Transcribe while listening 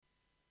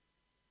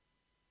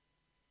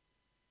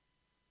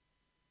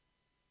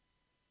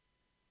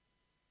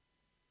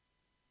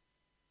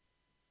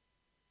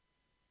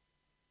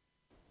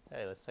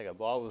Okay, let's take our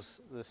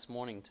Bibles this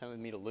morning. Turn with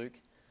me to Luke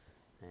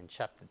and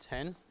chapter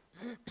 10.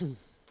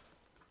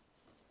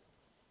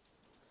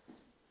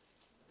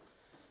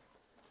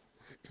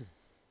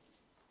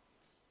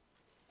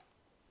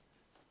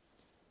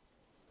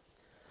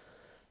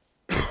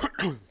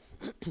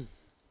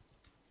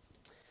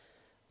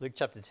 Luke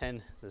chapter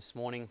 10 this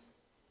morning,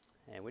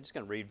 and we're just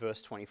going to read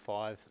verse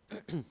 25,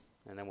 and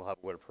then we'll have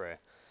a word of prayer.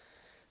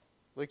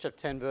 Luke chapter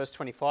 10, verse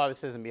 25, it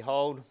says, "And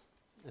behold,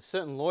 a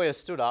certain lawyer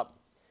stood up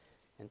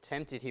and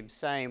tempted him,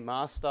 saying,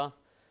 Master,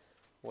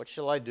 what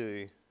shall I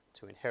do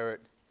to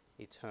inherit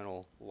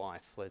eternal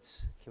life?"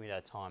 Let's commit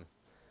our time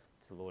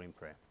to the Lord in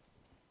prayer.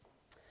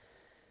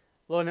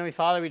 Lord and Heavenly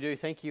Father, we do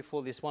thank you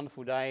for this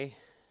wonderful day.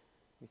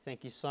 We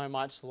thank you so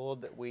much,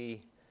 Lord, that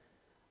we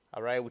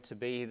are able to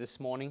be here this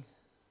morning,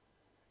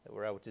 that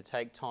we're able to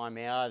take time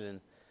out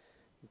and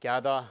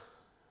gather,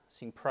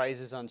 sing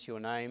praises unto your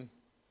name,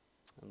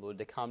 and Lord,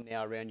 to come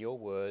now around your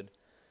word.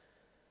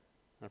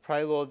 And I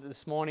pray, Lord, that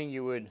this morning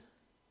you would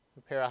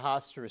prepare our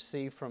hearts to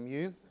receive from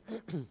you,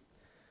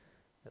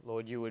 that,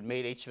 Lord, you would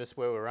meet each of us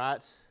where we're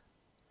at,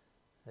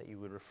 that you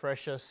would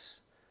refresh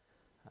us,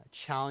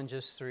 challenge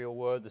us through your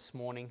word this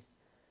morning.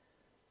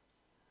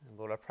 And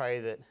Lord, I pray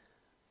that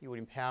you would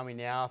empower me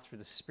now through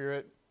the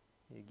Spirit.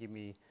 You give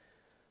me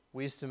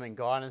wisdom and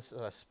guidance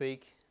as I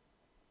speak.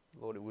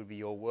 Lord, it would be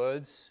your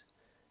words,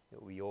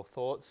 it would be your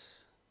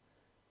thoughts,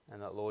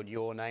 and that, Lord,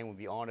 your name would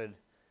be honoured,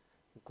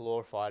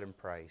 glorified and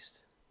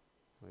praised.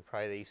 And we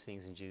pray these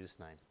things in Jesus'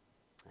 name.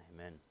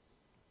 Amen.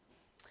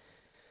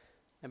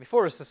 Now,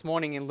 before us this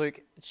morning in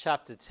Luke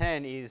chapter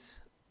 10 is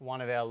one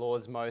of our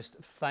Lord's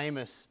most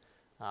famous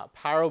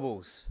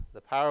parables, the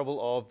parable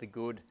of the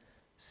Good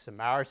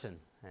Samaritan.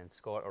 And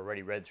Scott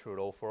already read through it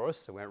all for us,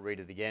 so we won't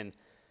read it again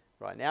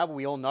right now, but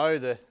we all know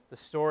the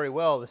story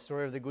well, the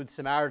story of the Good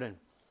Samaritan.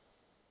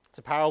 It's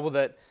a parable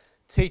that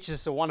teaches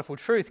us a wonderful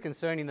truth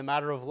concerning the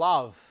matter of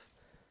love,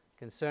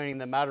 concerning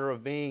the matter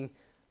of being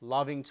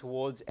loving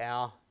towards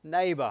our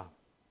neighbour.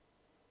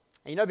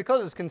 And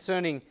because it's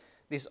concerning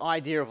this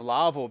idea of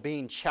love or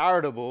being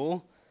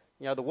charitable,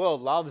 the world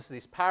loves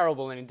this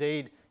parable, and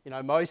indeed,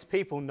 most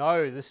people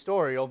know the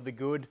story of the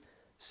Good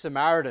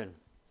Samaritan.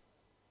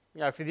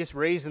 For this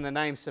reason, the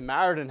name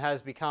Samaritan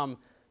has become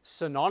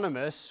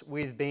synonymous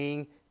with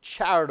being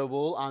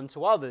charitable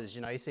unto others.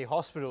 You see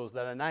hospitals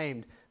that are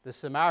named the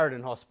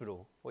Samaritan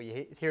Hospital, or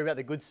you hear about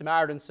the Good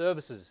Samaritan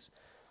services.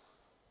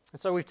 And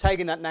so we've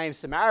taken that name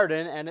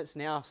Samaritan, and it's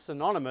now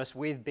synonymous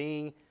with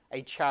being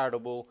a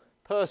charitable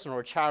person or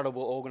a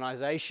charitable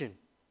organisation.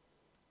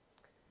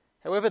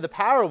 However, the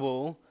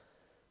parable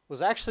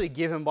was actually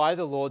given by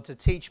the Lord to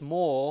teach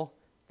more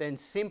than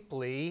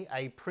simply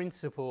a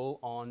principle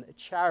on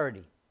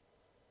charity.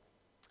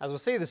 As we'll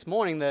see this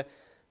morning, the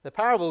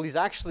parable is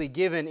actually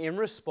given in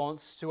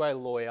response to a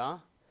lawyer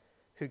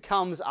who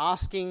comes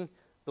asking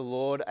the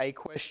Lord a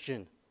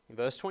question. In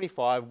verse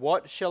 25,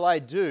 "What shall I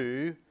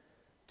do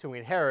to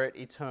inherit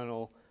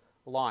eternal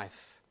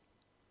life?"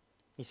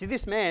 You see,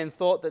 this man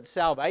thought that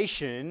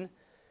salvation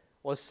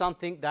was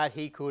something that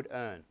he could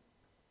earn.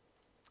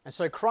 And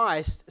so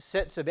Christ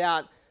sets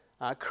about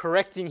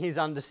correcting his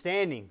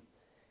understanding.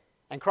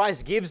 And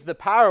Christ gives the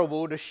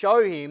parable to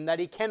show him that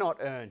he cannot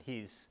earn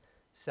his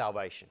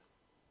salvation.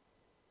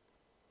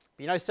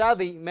 But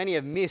sadly, many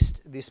have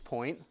missed this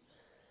point,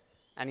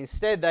 and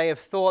instead they have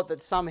thought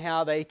that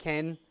somehow they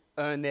can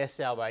earn their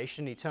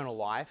salvation, eternal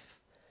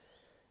life,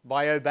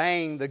 by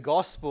obeying the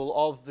gospel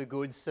of the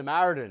Good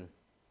Samaritan.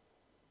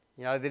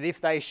 That if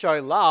they show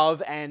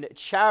love and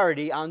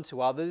charity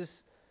unto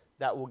others,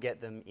 that will get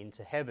them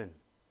into heaven.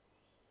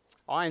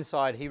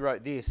 Ironside, he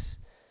wrote this.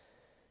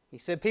 He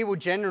said, "People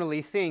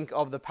generally think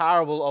of the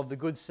parable of the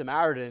Good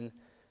Samaritan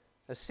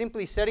as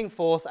simply setting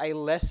forth a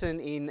lesson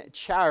in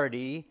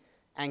charity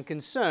and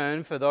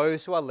concern for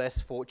those who are less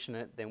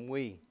fortunate than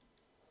we.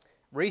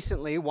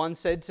 Recently, one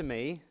said to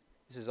me,"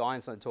 this is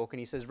Ironside talking,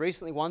 he says,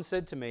 "Recently one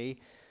said to me,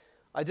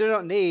 I do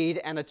not need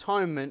an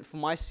atonement for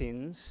my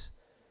sins.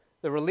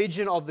 The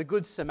religion of the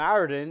Good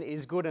Samaritan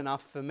is good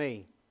enough for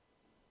me."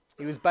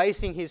 He was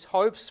basing his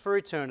hopes for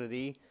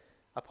eternity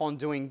upon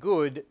doing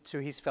good to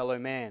his fellow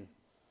man,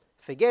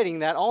 forgetting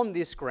that on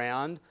this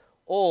ground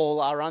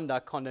all are under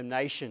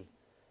condemnation.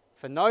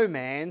 For no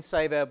man,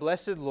 save our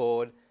blessed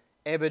Lord,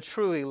 ever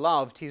truly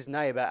loved his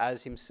neighbour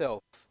as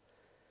himself.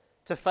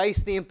 To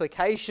face the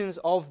implications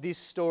of this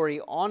story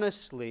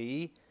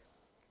honestly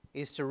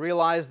is to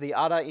realise the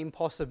utter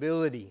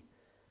impossibility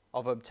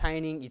of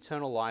obtaining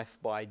eternal life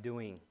by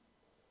doing.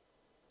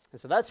 And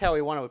so that's how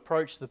we want to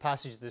approach the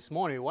passage this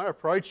morning. We want to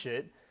approach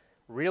it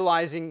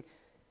realising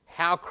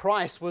how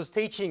Christ was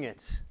teaching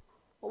it.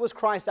 What was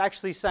Christ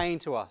actually saying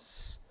to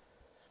us?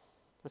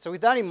 And so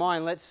with that in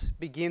mind, let's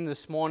begin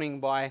this morning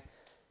by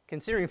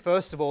considering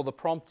first of all the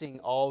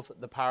prompting of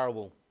the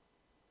parable.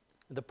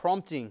 The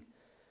prompting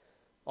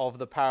of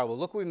the parable.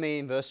 Look with me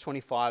in verse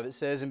 25. It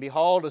says, "And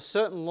behold, a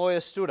certain lawyer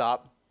stood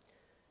up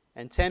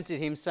and tempted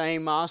him,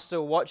 saying,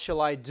 Master, what shall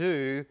I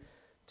do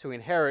to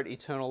inherit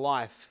eternal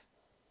life?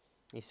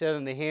 He said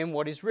unto him,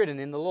 What is written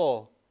in the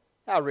law?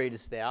 How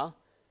readest thou?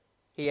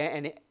 He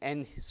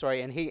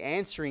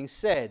answering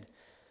said,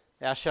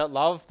 Thou shalt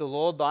love the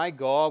Lord thy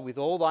God with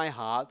all thy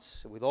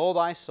heart, with all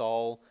thy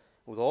soul,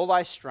 with all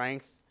thy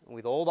strength, and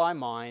with all thy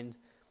mind,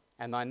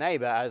 and thy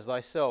neighbour as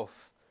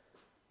thyself.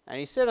 And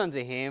he said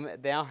unto him,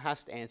 Thou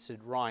hast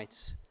answered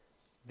right.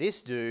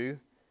 This do,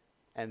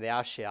 and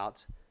thou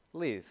shalt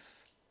live.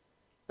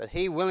 But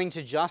he, willing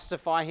to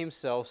justify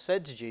himself,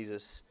 said to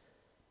Jesus,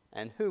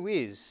 And who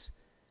is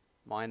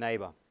my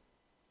neighbour?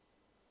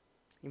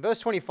 In verse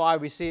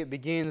 25, we see it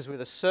begins with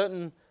a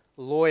certain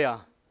lawyer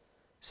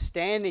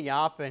standing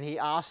up, and he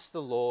asks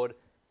the Lord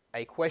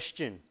a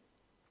question.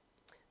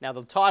 Now,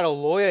 the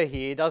title lawyer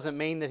here doesn't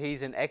mean that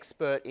he's an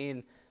expert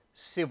in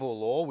civil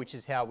law, which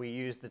is how we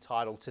use the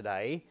title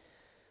today.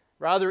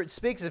 Rather, it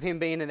speaks of him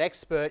being an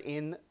expert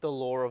in the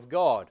law of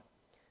God.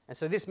 And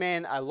so this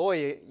man, a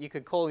lawyer, you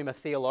could call him a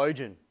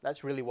theologian.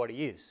 That's really what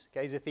he is.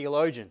 Okay, he's a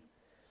theologian.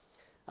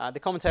 The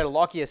commentator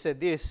Lockyer said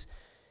this,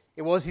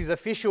 It was his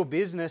official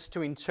business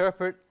to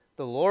interpret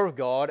the law of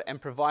God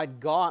and provide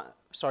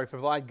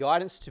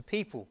guidance to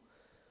people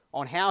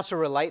on how to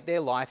relate their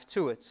life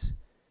to it.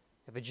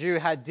 If a Jew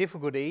had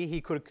difficulty,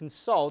 he could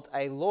consult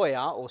a lawyer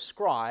or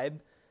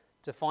scribe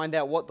to find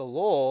out what the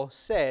law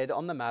said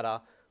on the matter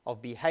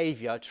of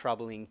behavior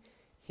troubling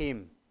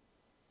him.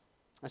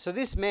 And so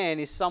this man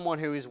is someone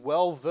who is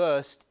well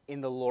versed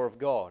in the law of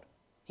God.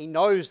 He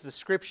knows the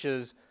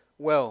scriptures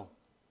well.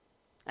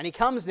 And he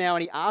comes now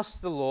and he asks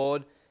the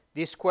Lord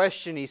this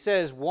question. He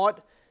says,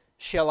 What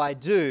shall I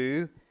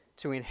do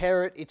to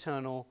inherit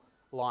eternal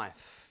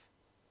life?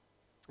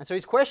 And so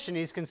his question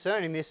is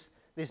concerning this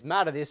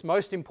matter, this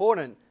most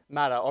important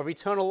matter of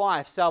eternal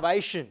life,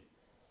 salvation,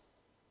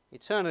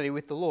 eternity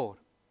with the Lord.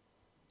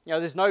 You know,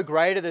 there's no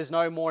greater, there's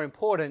no more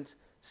important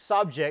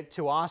subject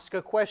to ask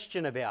a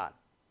question about.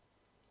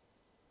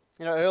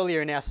 You know,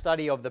 earlier in our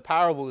study of the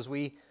parables,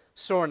 we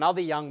saw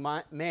another young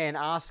man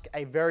ask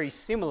a very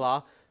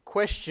similar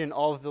question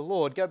of the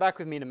Lord. Go back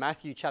with me to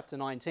Matthew chapter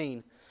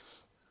 19.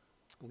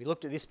 We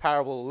looked at this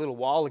parable a little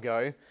while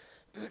ago.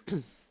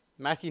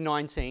 Matthew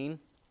 19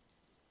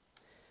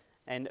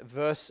 and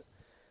verse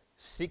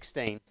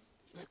 16.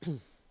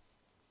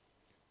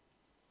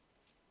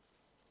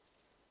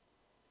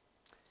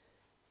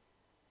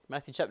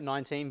 Matthew chapter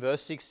 19,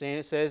 verse 16,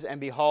 it says, And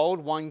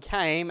behold, one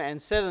came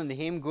and said unto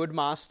him, Good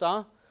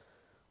master,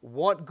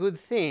 what good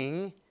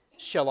thing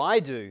shall I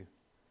do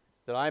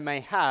that I may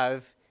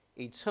have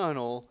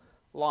eternal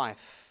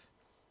life?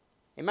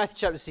 In Matthew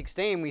chapter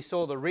 16, we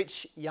saw the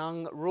rich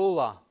young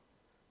ruler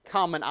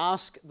come and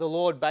ask the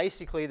Lord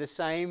basically the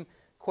same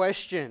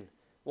question.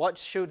 What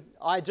should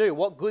I do?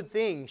 What good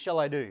thing shall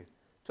I do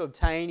to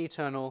obtain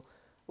eternal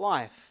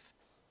life?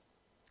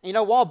 You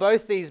know, while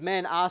both these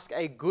men ask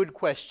a good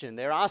question,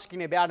 they're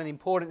asking about an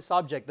important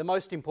subject, the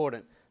most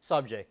important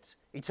subject,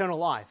 eternal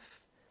life.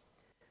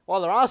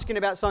 While they're asking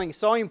about something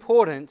so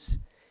important,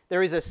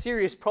 there is a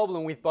serious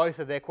problem with both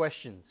of their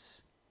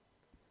questions.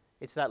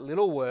 It's that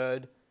little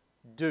word,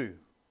 do.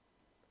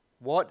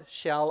 What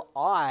shall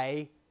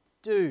I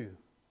do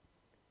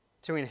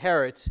to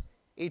inherit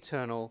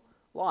eternal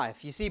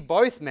life? You see,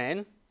 both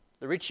men,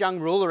 the rich young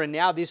ruler and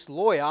now this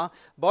lawyer,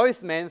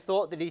 both men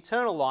thought that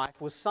eternal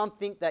life was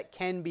something that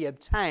can be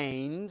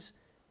obtained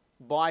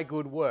by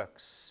good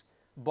works,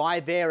 by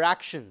their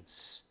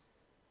actions.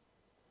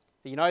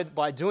 You know,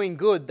 by doing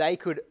good, they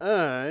could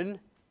earn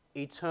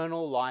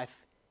eternal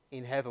life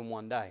in heaven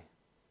one day.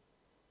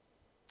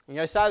 You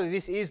know, sadly,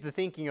 this is the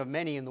thinking of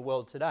many in the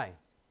world today.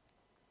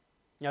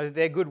 You know,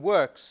 their good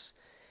works,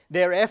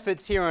 their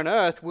efforts here on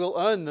earth will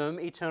earn them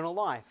eternal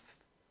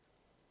life.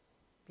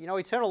 You know,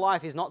 eternal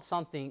life is not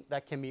something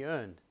that can be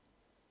earned.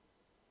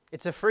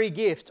 It's a free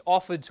gift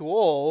offered to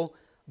all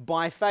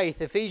by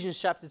faith.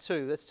 Ephesians chapter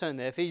 2, let's turn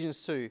there.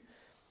 Ephesians 2.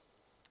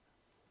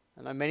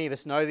 I know many of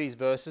us know these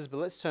verses, but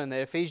let's turn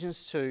there.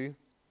 Ephesians 2,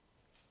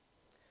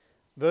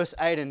 verse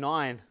 8 and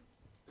 9.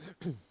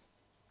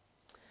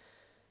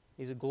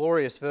 These are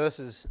glorious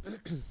verses.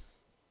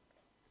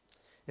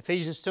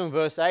 Ephesians 2 and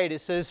verse 8, it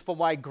says, For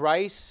by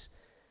grace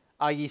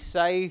are ye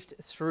saved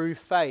through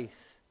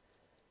faith,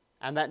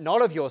 and that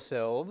not of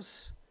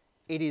yourselves,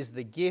 it is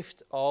the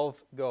gift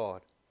of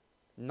God,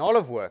 not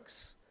of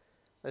works,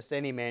 lest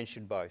any man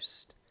should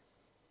boast.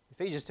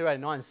 Ephesians 2, 8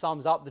 and 9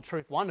 sums up the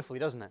truth wonderfully,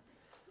 doesn't it?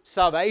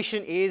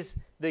 Salvation is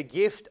the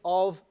gift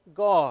of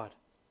God,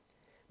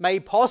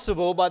 made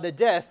possible by the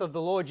death of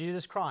the Lord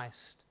Jesus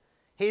Christ.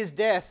 His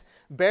death,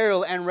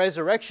 burial, and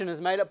resurrection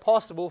has made it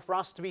possible for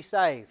us to be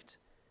saved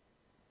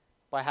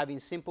by having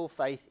simple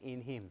faith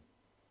in Him.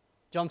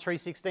 John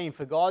 3:16,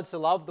 For God so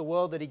loved the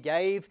world that He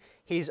gave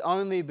His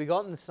only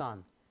begotten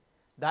Son,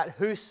 that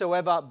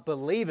whosoever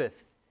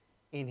believeth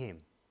in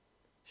Him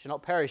shall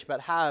not perish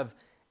but have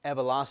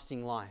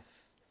everlasting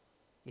life.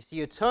 You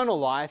see, eternal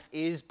life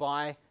is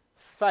by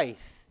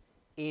faith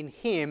in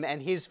Him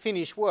and His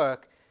finished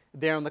work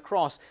there on the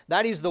cross.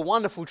 That is the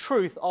wonderful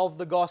truth of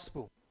the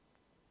gospel.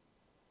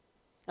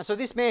 And so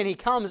this man, he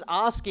comes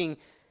asking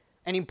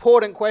an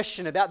important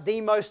question about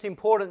the most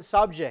important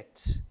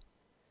subject,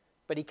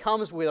 but he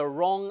comes with a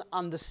wrong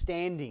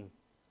understanding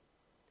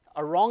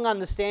a wrong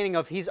understanding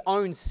of his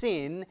own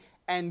sin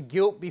and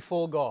guilt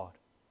before God.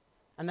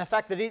 And the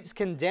fact that it's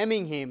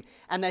condemning him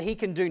and that he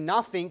can do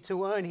nothing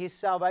to earn his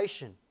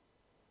salvation.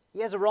 He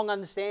has a wrong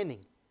understanding.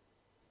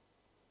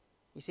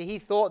 You see, he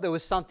thought there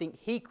was something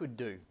he could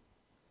do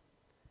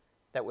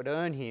that would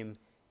earn him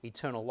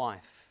eternal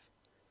life.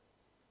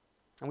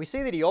 And we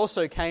see that he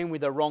also came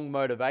with a wrong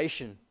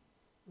motivation.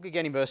 Look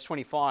again in verse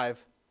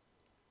 25.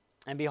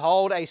 And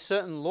behold, a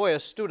certain lawyer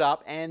stood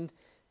up and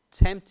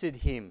tempted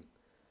him,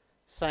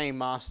 saying,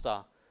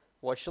 Master,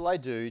 what shall I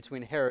do to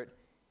inherit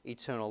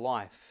eternal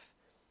life?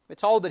 We're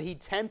told that he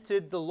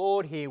tempted the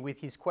Lord here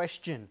with his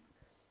question.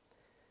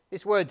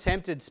 This word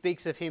tempted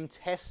speaks of him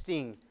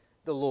testing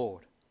the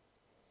Lord.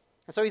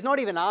 And so he's not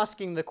even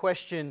asking the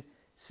question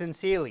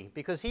sincerely,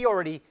 because he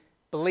already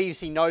believes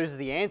he knows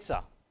the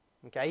answer.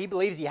 Okay, he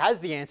believes he has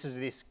the answer to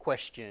this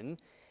question.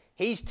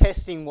 He's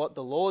testing what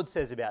the Lord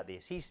says about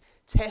this. He's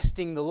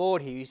testing the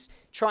Lord here. He's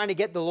trying to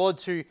get the Lord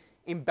to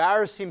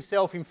embarrass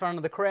himself in front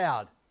of the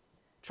crowd,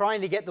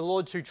 trying to get the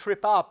Lord to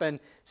trip up and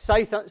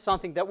say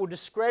something that will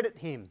discredit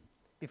him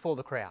before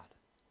the crowd.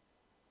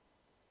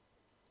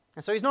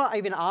 And so he's not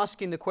even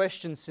asking the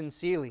question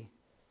sincerely.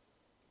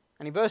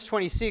 And in verse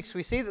 26,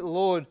 we see that the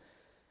Lord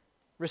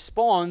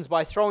responds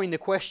by throwing the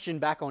question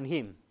back on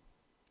him.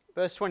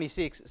 Verse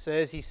 26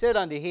 says, He said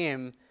unto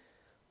him,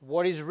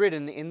 What is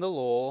written in the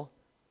law?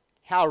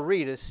 How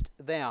readest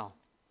thou?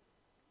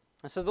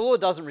 And so the Lord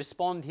doesn't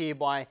respond here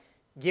by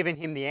giving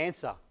him the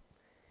answer.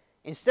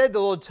 Instead, the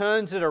Lord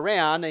turns it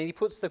around and he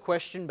puts the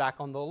question back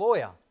on the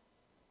lawyer.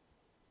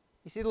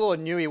 You see, the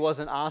Lord knew he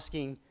wasn't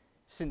asking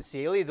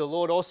sincerely. The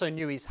Lord also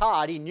knew his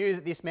heart. He knew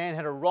that this man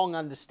had a wrong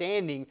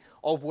understanding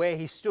of where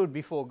he stood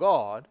before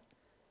God.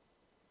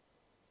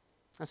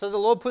 And so the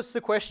Lord puts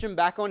the question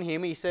back on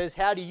him. He says,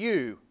 How do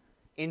you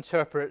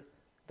interpret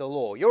the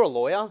law? You're a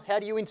lawyer. How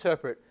do you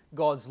interpret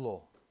God's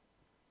law?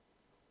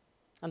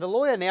 And the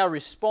lawyer now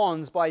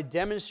responds by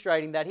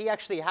demonstrating that he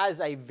actually has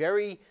a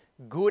very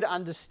good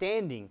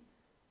understanding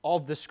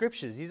of the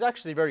Scriptures. He's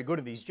actually very good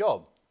at his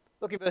job.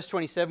 Look at verse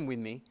 27 with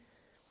me.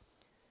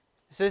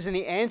 It says, And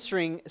he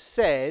answering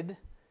said,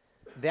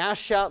 Thou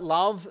shalt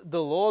love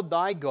the Lord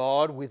thy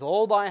God with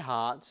all thy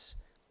heart,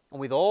 and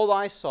with all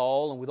thy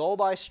soul, and with all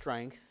thy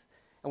strength,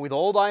 and with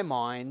all thy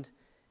mind,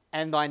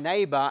 and thy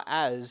neighbour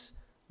as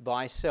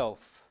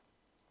thyself.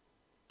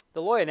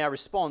 The lawyer now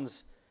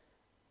responds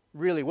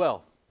really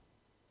well.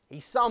 He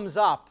sums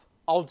up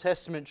Old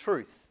Testament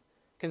truth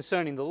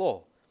concerning the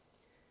law.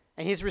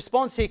 And his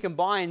response here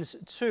combines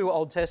two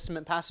Old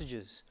Testament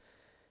passages,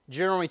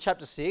 Deuteronomy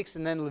chapter 6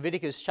 and then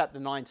Leviticus chapter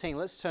 19.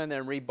 Let's turn there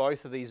and read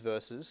both of these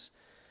verses.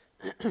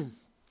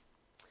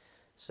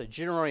 So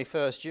Deuteronomy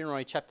first,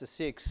 Deuteronomy chapter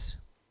 6.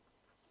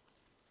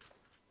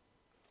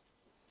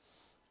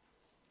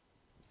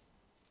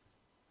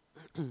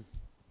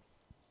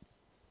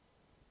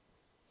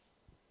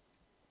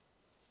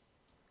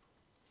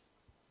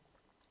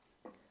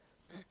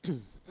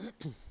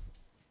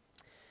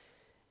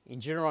 In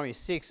Deuteronomy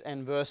 6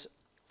 and verse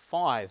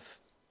 5,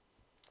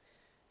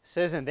 it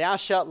says, And thou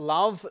shalt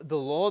love the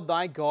Lord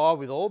thy God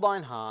with all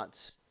thine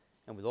heart,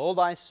 and with all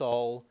thy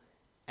soul,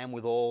 and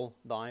with all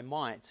thy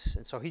might.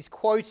 And so he's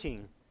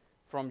quoting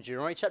from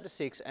Deuteronomy chapter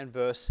 6 and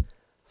verse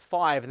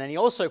 5. And then he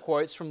also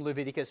quotes from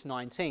Leviticus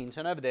 19.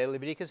 Turn over there,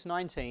 Leviticus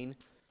 19.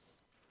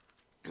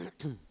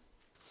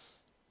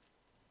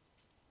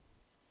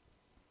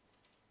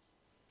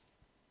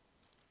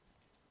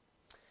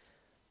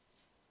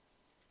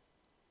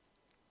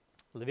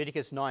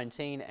 Leviticus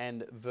 19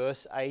 and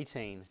verse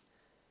 18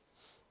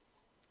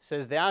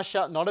 says, Thou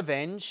shalt not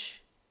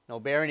avenge,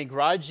 nor bear any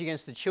grudge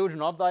against the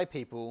children of thy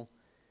people,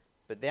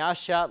 but thou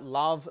shalt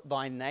love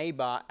thy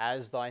neighbour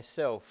as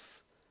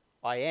thyself.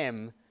 I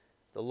am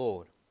the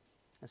Lord.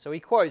 And so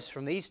he quotes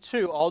from these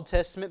two Old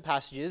Testament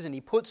passages, and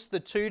he puts the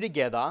two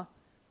together,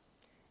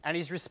 and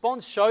his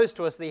response shows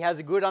to us that he has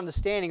a good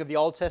understanding of the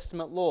Old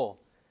Testament law.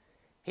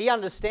 He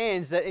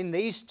understands that in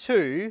these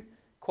two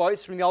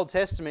quotes from the Old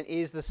Testament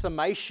is the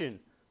summation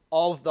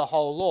of the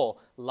whole law.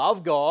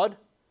 Love God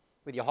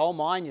with your whole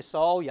mind, your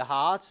soul, your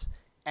heart,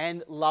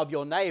 and love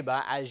your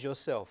neighbour as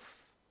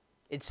yourself.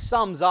 It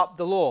sums up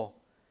the law.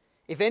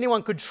 If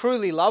anyone could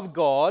truly love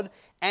God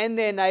and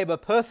their neighbour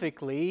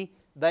perfectly,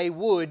 they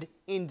would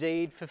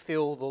indeed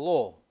fulfill the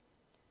law.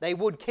 They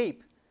would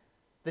keep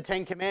the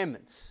Ten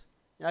Commandments.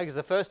 Because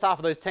the first half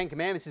of those Ten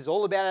Commandments is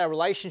all about our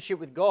relationship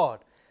with God.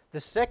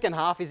 The second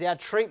half is our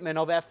treatment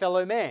of our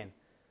fellow man.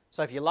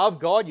 So if you love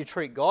God, you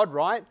treat God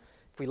right.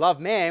 If we love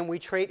man, we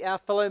treat our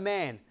fellow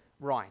man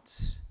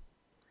right.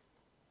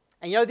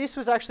 And this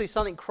was actually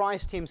something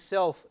Christ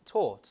himself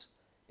taught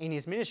in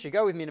his ministry.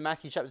 Go with me to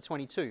Matthew chapter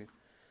 22.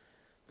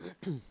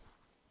 In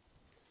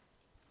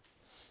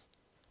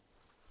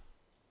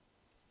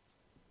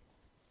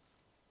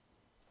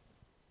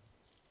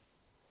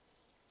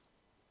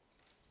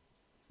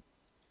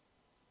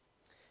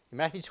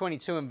Matthew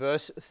 22 and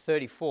verse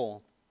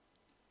 34.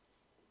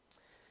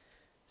 It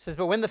says,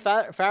 But when the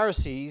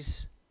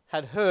Pharisees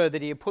had heard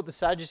that he had put the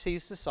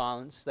Sadducees to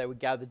silence, they were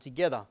gathered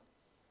together.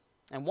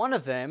 And one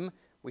of them,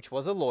 which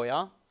was a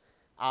lawyer,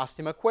 asked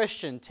him a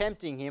question,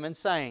 tempting him and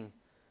saying,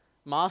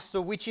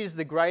 Master, which is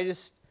the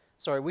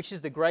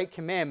great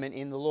commandment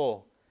in the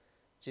law?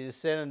 Jesus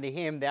said unto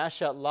him, Thou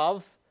shalt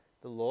love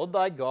the Lord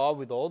thy God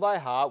with all thy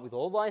heart, with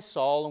all thy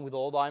soul, and with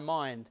all thy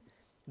mind.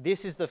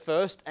 This is the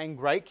first and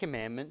great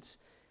commandment,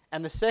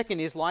 and the second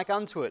is like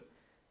unto it.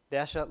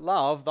 Thou shalt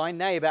love thy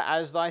neighbor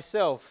as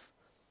thyself.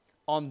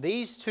 On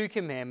these two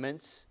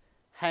commandments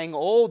hang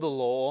all the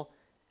law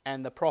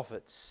and the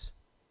prophets.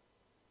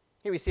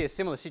 Here we see a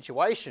similar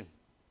situation.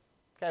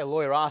 Okay, a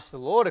lawyer asks the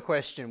Lord a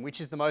question,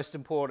 which is the most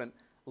important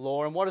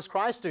law, and what does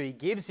Christ do? He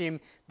gives him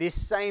this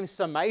same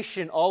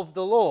summation of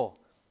the law.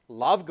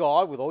 Love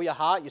God with all your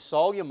heart, your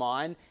soul, your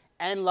mind,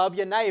 and love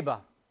your neighbor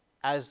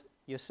as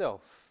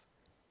yourself.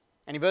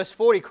 And in verse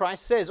 40,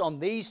 Christ says, on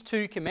these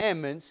two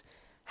commandments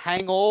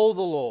hang all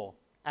the law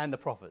and the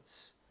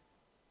prophets.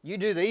 You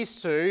do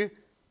these two,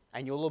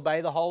 and you'll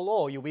obey the whole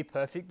law. You'll be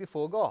perfect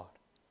before God.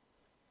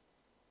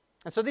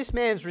 And so this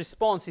man's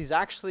response is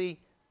actually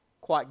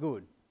quite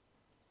good.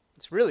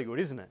 It's really good,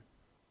 isn't it?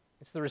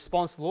 It's the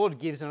response the Lord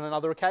gives on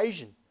another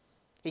occasion.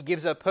 He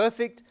gives a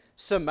perfect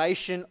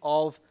summation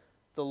of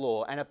the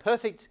law and a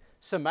perfect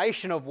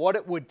summation of what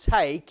it would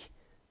take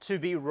to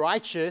be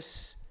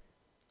righteous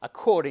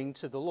according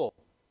to the law.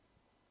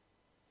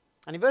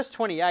 And in verse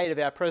 28 of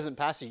our present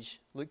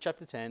passage, Luke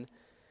chapter 10,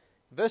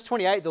 verse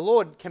 28, the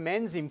Lord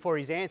commends him for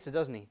his answer,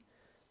 doesn't he?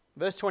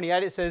 Verse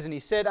 28 it says, And he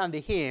said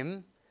unto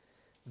him,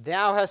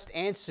 Thou hast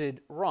answered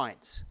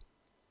right.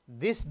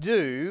 This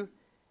do,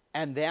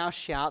 and thou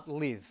shalt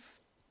live.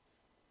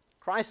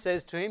 Christ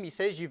says to him, he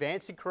says, you've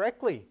answered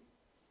correctly.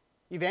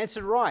 You've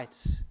answered right.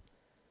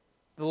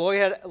 The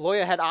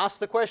lawyer had asked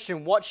the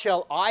question, what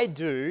shall I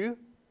do?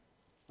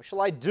 What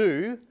shall I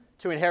do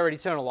to inherit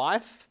eternal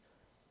life?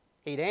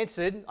 He'd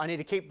answered, I need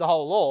to keep the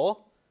whole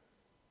law.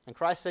 And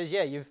Christ says,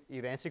 yeah,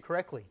 you've answered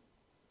correctly.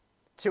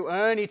 To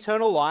earn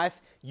eternal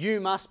life, you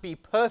must be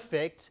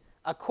perfect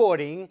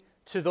according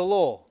to the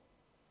law.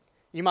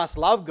 You must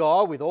love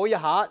God with all your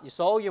heart, your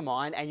soul, your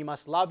mind, and you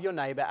must love your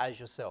neighbor as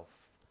yourself.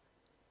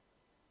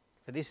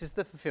 For this is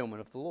the fulfillment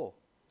of the law.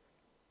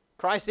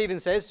 Christ even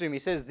says to him, he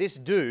says, this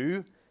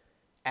do,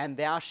 and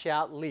thou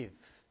shalt live.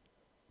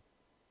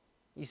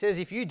 He says,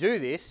 if you do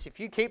this, if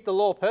you keep the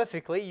law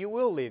perfectly, you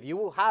will live. You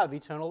will have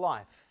eternal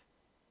life.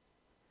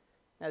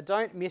 Now,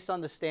 don't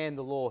misunderstand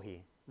the Lord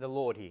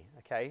here,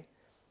 okay?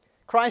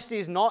 Christ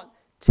is not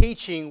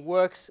teaching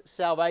works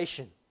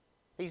salvation.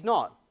 He's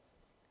not.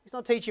 He's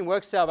not teaching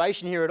works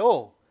salvation here at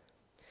all.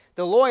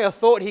 The lawyer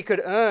thought he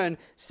could earn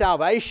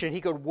salvation,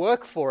 he could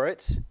work for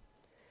it,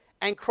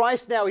 and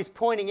Christ now is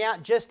pointing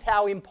out just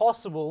how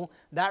impossible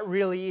that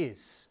really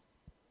is.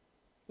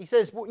 He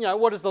says,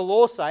 what does the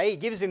law say? He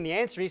gives him the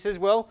answer. He says,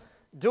 well,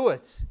 do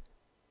it.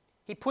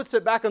 He puts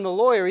it back on the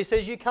lawyer. He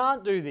says, you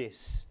can't do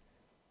this.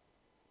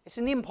 It's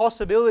an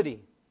impossibility.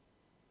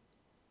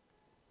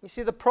 You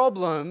see, the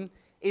problem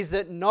is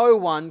that no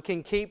one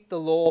can keep the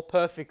law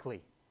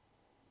perfectly.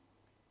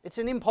 It's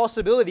an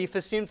impossibility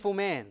for sinful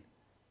man.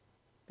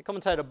 The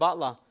commentator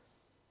Butler,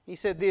 he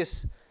said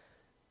this,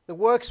 the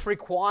works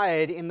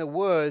required in the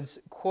words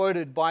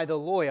quoted by the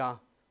lawyer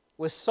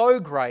were so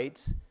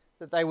great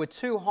that they were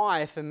too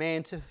high for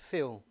man to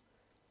fulfill.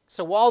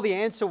 So while the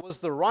answer was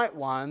the right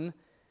one,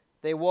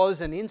 there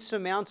was an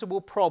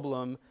insurmountable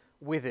problem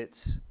with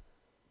it.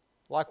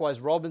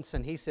 Likewise,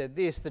 Robinson, he said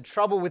this, the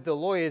trouble with the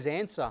lawyer's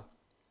answer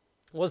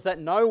was that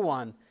no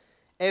one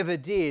ever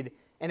did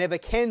and ever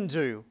can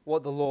do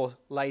what the law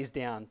lays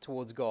down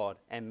towards God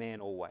and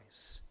man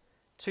always.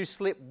 To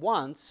slip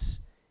once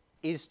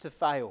is to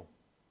fail.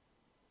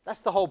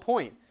 That's the whole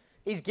point.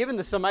 He's given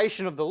the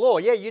summation of the law.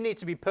 Yeah, you need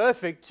to be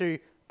perfect to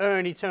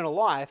earn eternal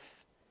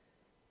life,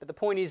 but the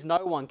point is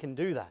no one can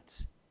do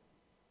that.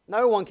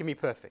 No one can be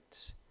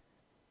perfect.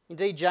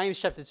 Indeed,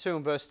 James chapter 2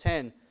 and verse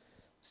 10,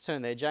 let's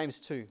turn there, James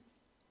 2,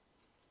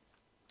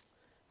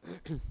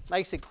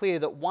 makes it clear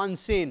that one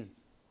sin,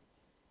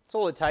 that's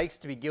all it takes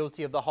to be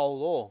guilty of the whole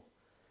law.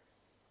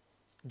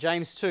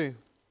 James 2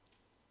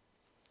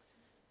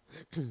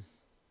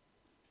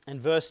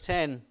 and verse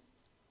 10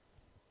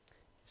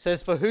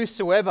 says, For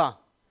whosoever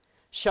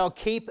shall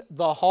keep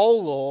the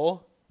whole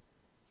law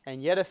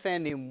and yet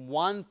offend in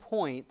one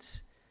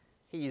point,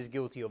 he is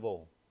guilty of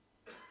all.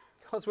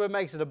 God's word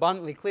makes it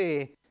abundantly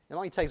clear it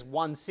only takes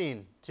one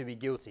sin to be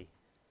guilty.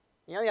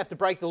 You only have to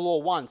break the law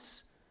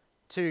once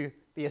to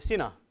be a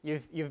sinner.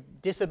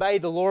 You've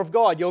disobeyed the law of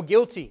God. You're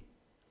guilty.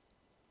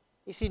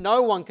 You see,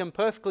 no one can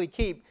perfectly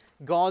keep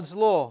God's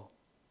law.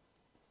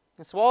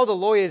 And so while the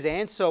lawyer's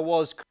answer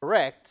was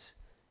correct,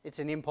 it's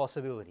an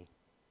impossibility.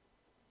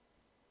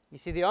 You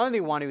see, the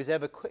only one who has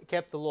ever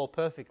kept the law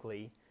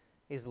perfectly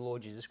is the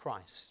Lord Jesus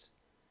Christ,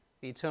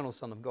 the eternal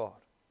Son of God.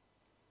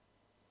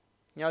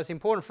 You know, it's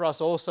important for us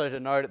also to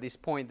note at this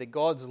point that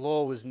God's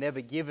law was never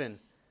given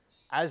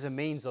as a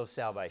means of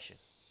salvation.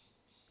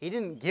 He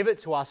didn't give it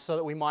to us so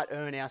that we might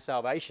earn our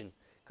salvation,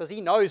 because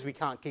he knows we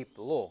can't keep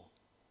the law.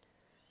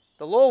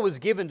 The law was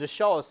given to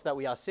show us that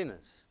we are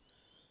sinners.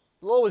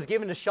 The law was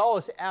given to show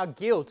us our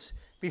guilt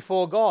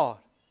before God,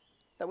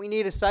 that we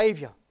need a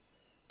Saviour,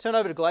 Turn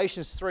over to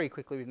Galatians 3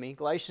 quickly with me.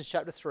 Galatians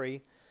chapter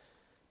 3,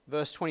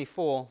 verse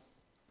 24.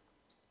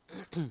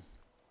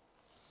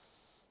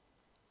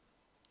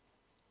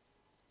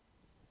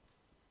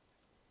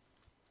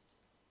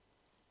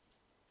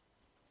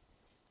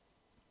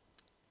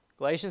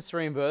 Galatians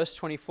 3 and verse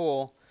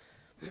 24,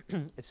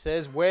 it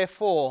says,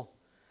 "Wherefore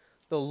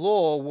the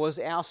law was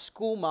our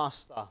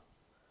schoolmaster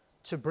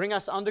to bring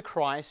us under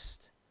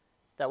Christ,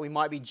 that we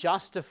might be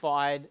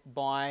justified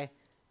by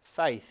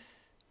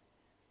faith."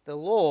 The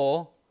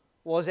law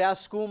was our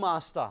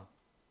schoolmaster.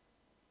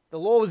 The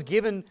law was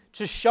given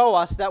to show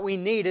us that we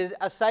needed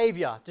a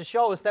Saviour, to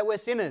show us that we're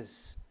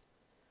sinners.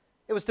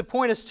 It was to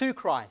point us to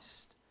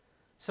Christ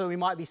so we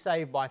might be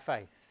saved by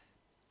faith.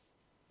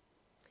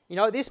 You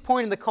know, at this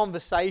point in the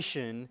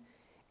conversation,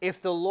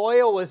 if the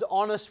lawyer was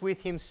honest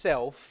with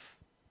himself,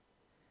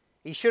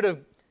 he should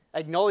have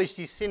acknowledged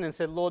his sin and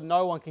said, "Lord,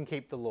 no one can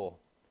keep the law."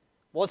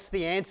 What's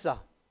the answer?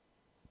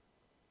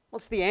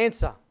 What's the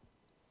answer?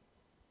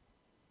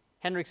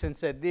 Hendrickson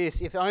said this: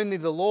 "If only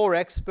the law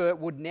expert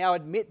would now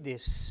admit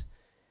this.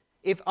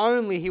 If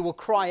only he will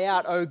cry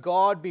out, 'O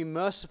God, be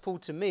merciful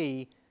to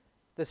me,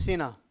 the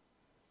sinner.'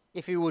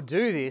 If he will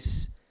do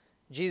this,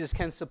 Jesus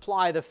can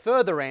supply the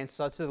further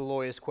answer to the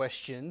lawyer's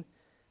question,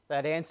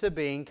 that answer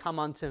being, 'Come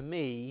unto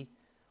me,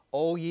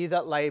 all ye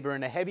that labour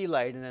and are heavy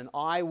laden, and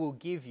I will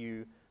give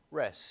you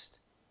rest.'"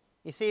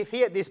 You see, if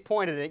he at this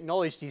point had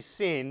acknowledged his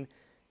sin,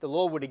 the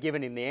Lord would have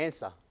given him the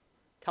answer,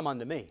 "Come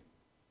unto me."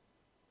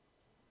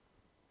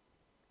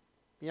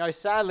 You know,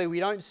 sadly, we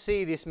don't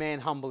see this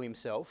man humble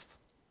himself.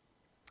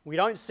 We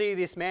don't see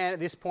this man at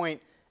this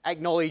point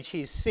acknowledge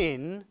his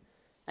sin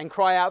and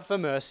cry out for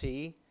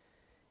mercy.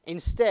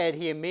 Instead,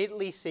 he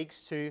immediately seeks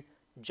to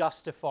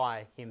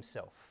justify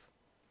himself.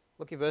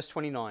 Look at verse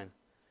 29.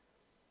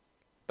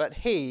 "But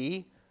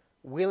he,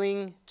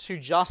 willing to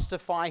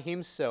justify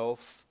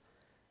himself,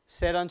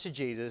 said unto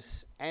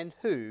Jesus, 'And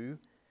who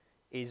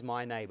is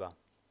my neighbour?'"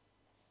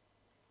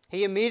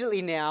 He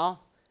immediately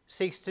now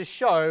seeks to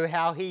show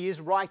how he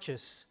is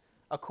righteous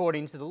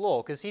according to the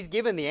law, because he's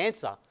given the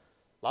answer.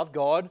 Love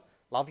God,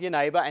 love your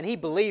neighbour, and he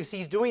believes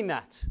he's doing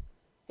that.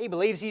 He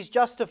believes he's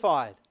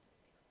justified.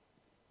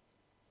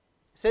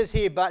 It says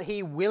here, "But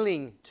he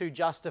willing to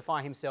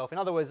justify himself." In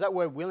other words, that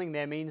word willing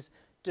there means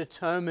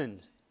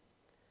determined.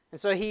 And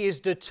so he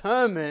is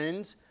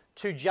determined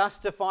to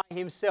justify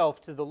himself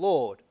to the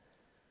Lord,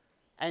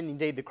 and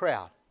indeed the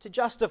crowd, to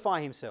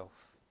justify himself.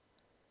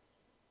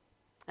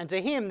 And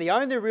to him, the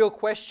only real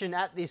question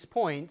at this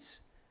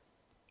point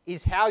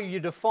is how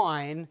you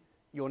define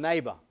your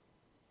neighbour.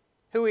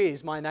 Who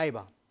is my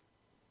neighbour?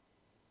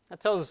 That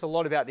tells us a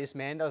lot about this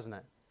man, doesn't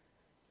it?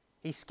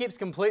 He skips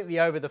completely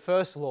over the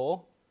first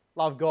law,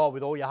 love God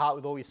with all your heart,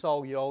 with all your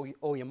soul,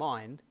 all your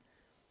mind.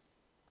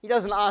 He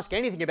doesn't ask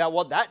anything about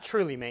what that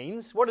truly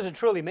means. What does it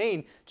truly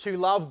mean to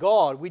love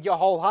God with your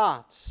whole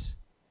heart?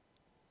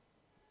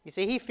 You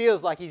see, he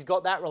feels like he's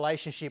got that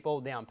relationship all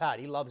down pat.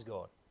 He loves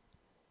God.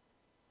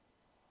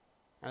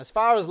 And as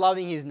far as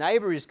loving his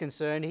neighbour is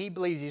concerned, he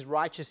believes he's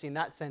righteous in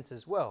that sense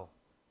as well.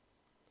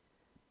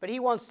 But he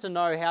wants to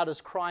know, how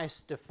does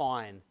Christ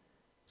define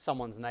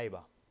someone's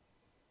neighbour?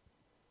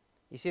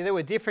 You see, there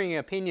were differing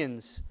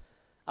opinions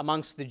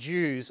amongst the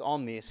Jews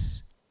on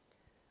this,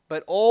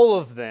 but all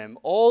of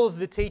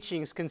the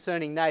teachings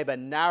concerning neighbour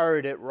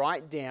narrowed it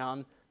right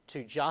down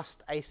to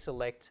just a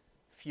select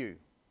few.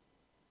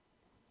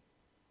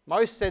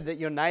 Most said that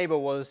your neighbour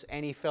was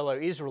any fellow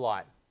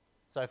Israelite.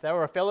 So if they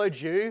were a fellow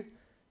Jew,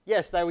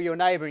 yes, they were your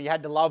neighbour and you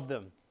had to love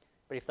them.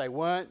 But if they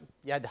weren't,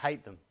 you had to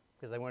hate them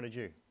because they weren't a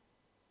Jew.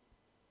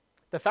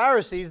 The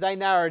Pharisees, they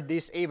narrowed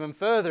this even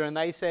further, and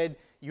they said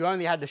you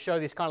only had to show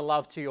this kind of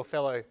love to your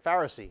fellow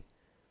Pharisee,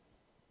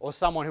 or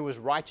someone who was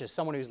righteous,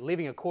 someone who's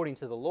living according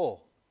to the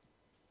law.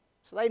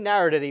 So they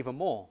narrowed it even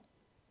more.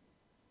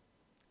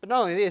 But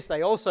not only this,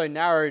 they also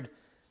narrowed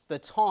the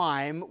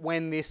time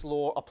when this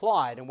law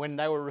applied and when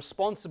they were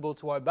responsible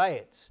to obey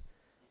it.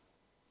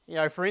 You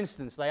know, for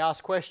instance, they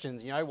asked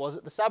questions, was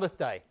it the Sabbath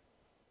day?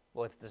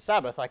 Well, if it's the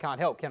Sabbath, I can't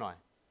help, can I?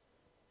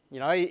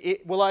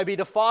 Will I be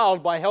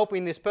defiled by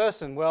helping this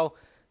person? Well,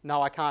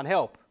 no, I can't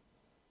help.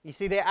 You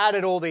see, they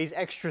added all these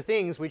extra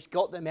things which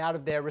got them out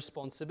of their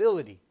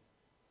responsibility.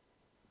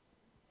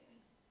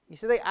 You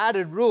see, they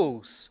added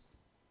rules.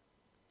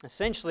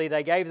 Essentially,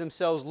 they gave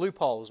themselves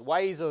loopholes,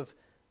 ways of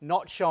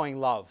not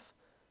showing love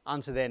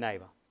unto their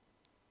neighbour.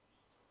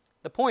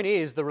 The point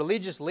is, the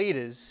religious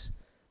leaders,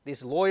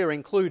 this lawyer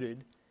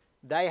included,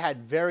 they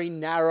had very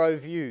narrow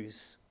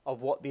views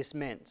of what this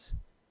meant.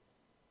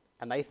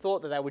 And they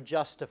thought that they were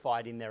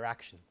justified in their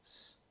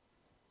actions.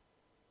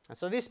 And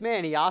so this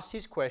man, he asked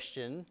his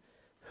question,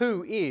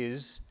 who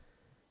is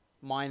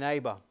my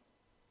neighbour?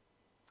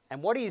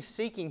 And what he is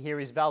seeking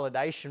here is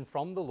validation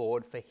from the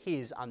Lord for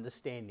his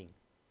understanding.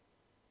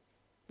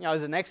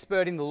 As an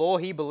expert in the law,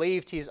 he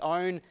believed his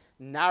own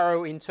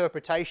narrow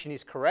interpretation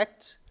is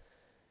correct,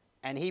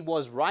 and he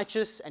was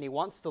righteous, and he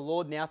wants the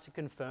Lord now to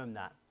confirm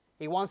that.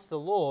 He wants the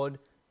Lord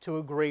to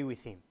agree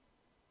with him.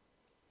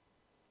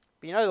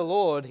 But the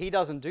Lord, he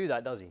doesn't do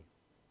that, does he?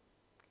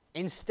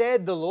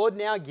 Instead, the Lord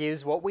now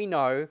gives what we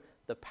know,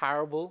 the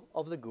parable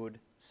of the Good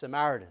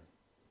Samaritan.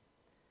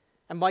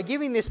 And by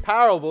giving this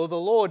parable, the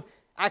Lord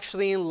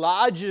actually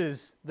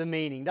enlarges the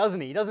meaning,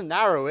 doesn't he? He doesn't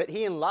narrow it,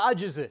 he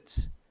enlarges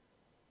it.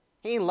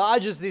 He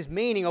enlarges this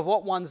meaning of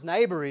what one's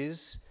neighbour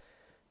is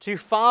to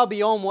far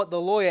beyond what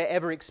the lawyer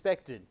ever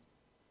expected,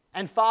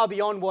 and far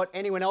beyond what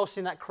anyone else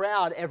in that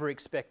crowd ever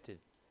expected.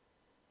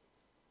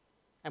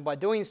 And by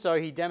doing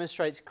so, he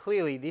demonstrates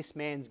clearly this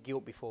man's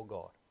guilt before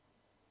God.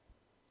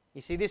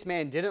 You see, this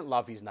man didn't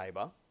love his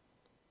neighbour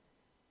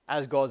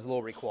as God's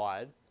law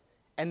required,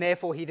 and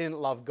therefore he didn't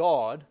love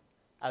God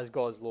as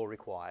God's law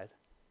required,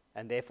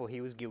 and therefore he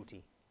was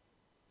guilty.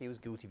 He was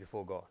guilty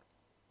before God.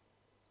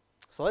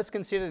 So let's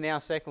consider now,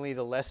 secondly,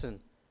 the lesson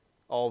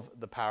of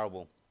the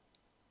parable.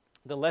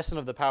 The lesson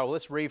of the parable.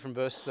 Let's read from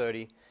verse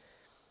 30. It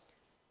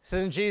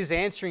says, "And Jesus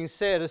answering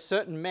said, A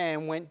certain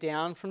man went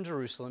down from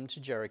Jerusalem to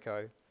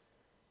Jericho,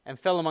 and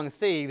fell among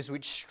thieves,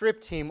 which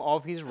stripped him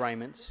of his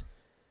raiment,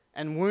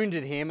 and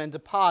wounded him, and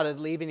departed,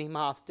 leaving him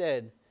half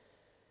dead.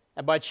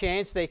 And by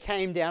chance there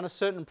came down a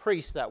certain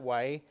priest that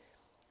way,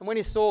 and when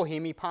he saw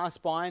him, he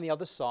passed by on the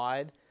other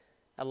side.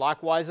 And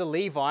likewise a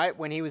Levite,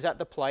 when he was at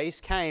the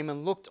place, came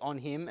and looked on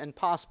him, and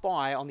passed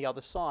by on the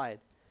other side.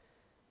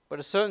 But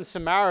a certain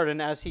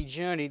Samaritan, as he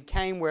journeyed,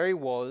 came where he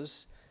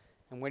was,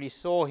 and when he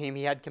saw him,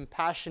 he had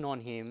compassion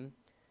on him,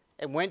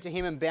 and went to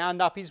him and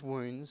bound up his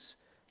wounds,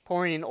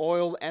 pouring in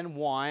oil and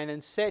wine,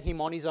 and set him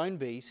on his own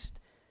beast,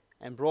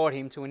 and brought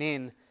him to an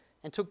inn,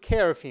 and took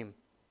care of him.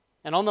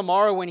 And on the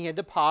morrow when he had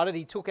departed,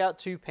 he took out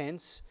 2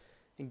 pence,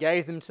 and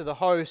gave them to the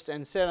host,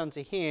 and said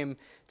unto him,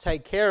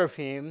 Take care of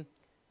him,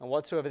 and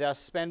whatsoever thou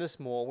spendest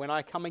more, when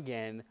I come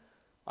again,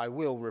 I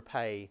will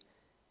repay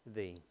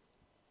thee."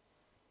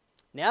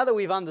 Now that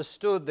we've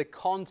understood the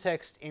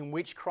context in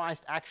which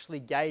Christ actually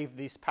gave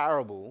this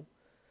parable,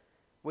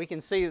 we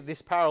can see that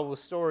this parable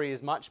story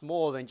is much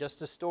more than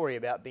just a story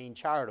about being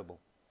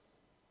charitable.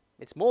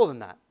 It's more than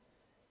that.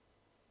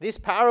 This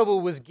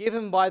parable was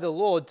given by the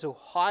Lord to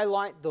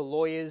highlight the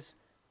lawyer's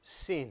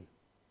sin,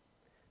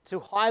 to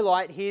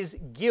highlight his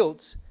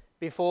guilt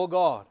before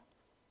God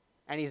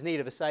and his need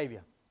of a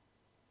Saviour.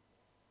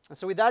 And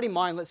so with that in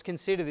mind, let's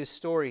consider this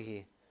story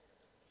here.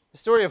 The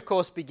story, of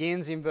course,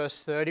 begins in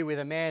verse 30 with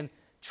a man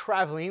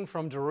travelling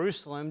from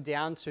Jerusalem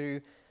down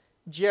to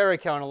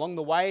Jericho. And along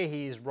the way,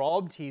 he is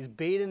robbed, he is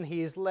beaten,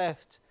 he is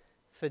left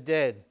for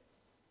dead.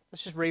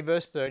 Let's just read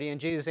verse 30.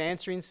 "And Jesus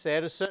answering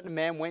said, A certain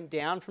man went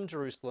down from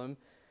Jerusalem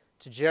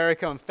to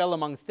Jericho and fell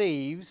among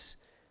thieves,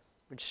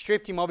 which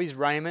stripped him of his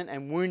raiment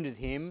and wounded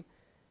him,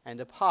 and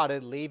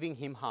departed, leaving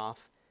him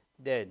half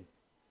dead."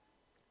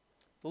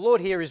 The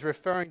Lord here is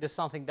referring to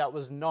something that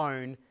was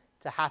known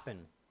to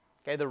happen.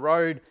 Okay, the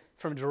road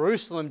from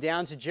Jerusalem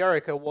down to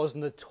Jericho was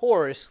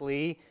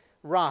notoriously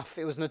rough.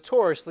 It was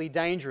notoriously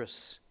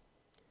dangerous.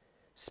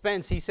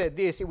 Spence, he said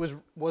this, it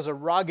was a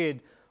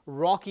rugged,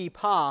 rocky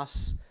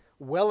pass,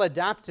 well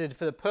adapted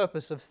for the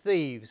purpose of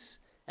thieves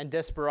and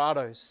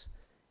desperados,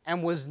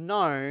 and was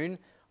known,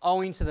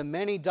 owing to the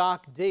many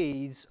dark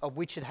deeds of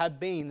which it had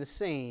been the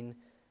scene,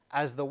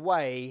 as the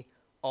way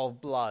of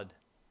blood.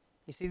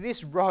 You see,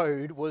 this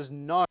road was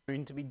known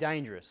to be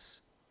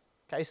dangerous.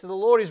 Okay, so the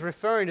Lord is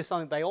referring to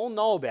something they all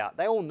know about.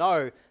 They all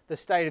know the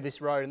state of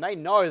this road, and they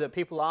know that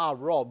people are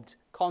robbed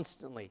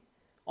constantly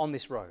on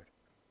this road.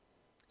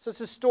 So it's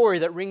a story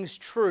that rings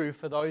true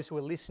for those who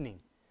are listening.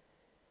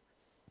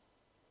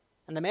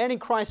 And the man in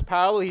Christ's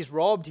parable, he's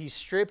robbed, he's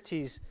stripped,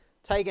 he's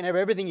taken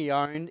everything he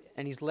owned,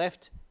 and he's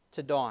left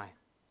to die.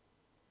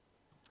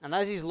 And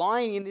as he's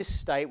lying in this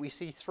state, we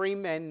see 3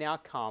 men now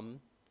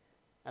come,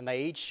 and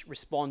they each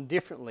respond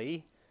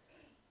differently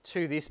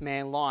to this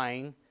man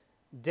lying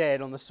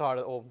dead on the side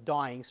of, or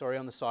dying,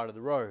 on the side of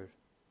the road.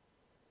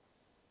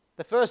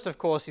 The first, of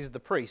course, is the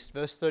priest.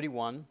 Verse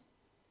 31.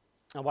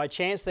 "And by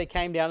chance there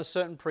came down a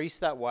certain priest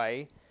that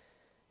way,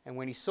 and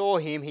when he saw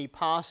him, he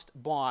passed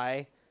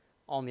by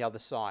on the other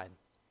side."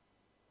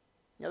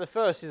 Now, the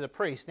first is a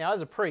priest. Now,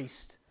 as a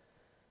priest,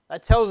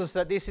 that tells us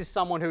that this is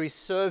someone who is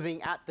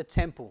serving at the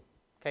temple,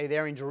 okay,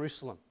 there in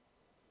Jerusalem.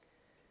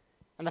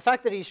 And the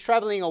fact that he's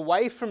traveling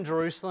away from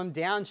Jerusalem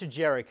down to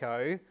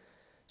Jericho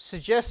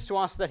suggests to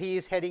us that he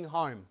is heading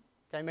home.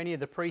 Okay, many of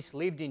the priests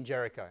lived in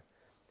Jericho.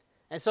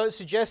 And so it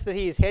suggests that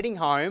he is heading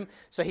home.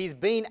 So he's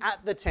been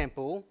at the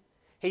temple,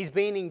 he's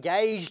been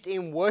engaged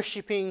in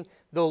worshipping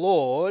the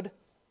Lord,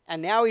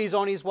 and now he's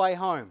on his way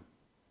home.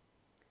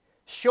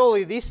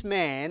 Surely this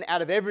man,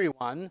 out of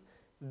everyone,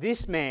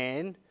 this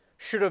man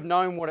should have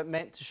known what it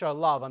meant to show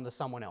love unto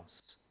someone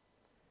else.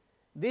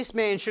 This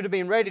man should have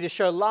been ready to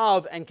show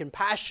love and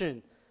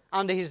compassion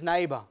unto his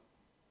neighbour.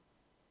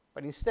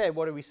 But instead,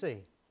 what do we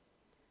see?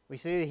 We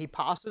see that he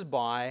passes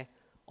by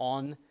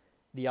on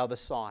the other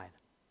side.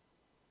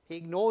 He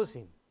ignores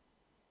him.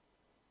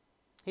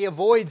 He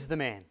avoids the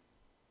man.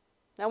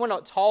 Now, we're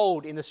not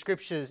told in the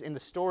scriptures, in the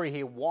story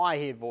here, why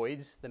he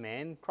avoids the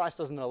man. Christ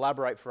doesn't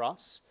elaborate for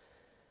us.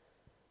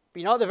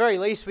 But at the very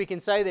least, we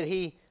can say that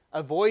he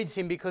avoids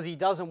him because he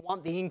doesn't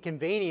want the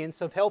inconvenience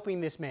of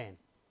helping this man.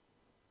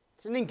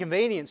 It's an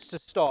inconvenience to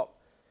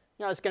stop,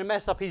 It's going to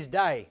mess up his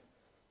day,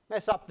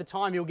 mess up the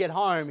time he'll get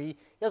home. He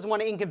doesn't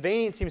want to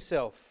inconvenience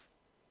himself.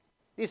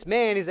 This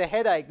man is a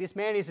headache. This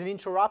man is an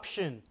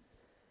interruption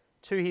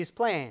to his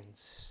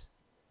plans.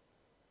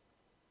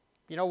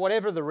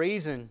 Whatever the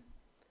reason,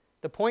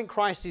 the point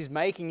Christ is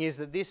making is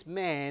that this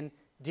man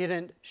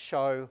didn't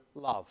show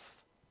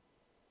love.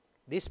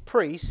 This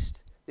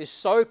priest, this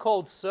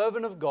so-called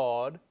servant of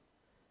God,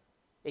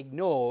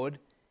 ignored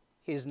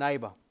his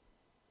neighbour.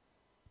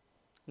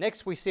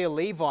 Next, we see a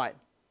Levite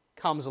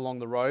comes along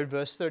the road,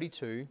 verse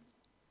 32.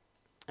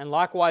 And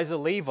likewise a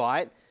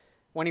Levite,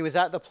 when he was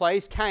at the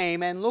place,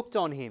 came and looked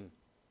on him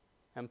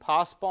and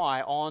passed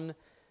by on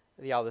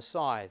the other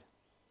side.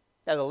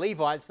 Now the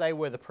Levites, they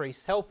were the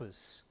priest's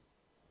helpers.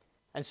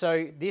 And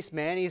so this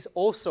man is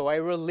also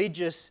a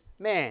religious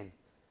man.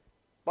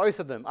 Both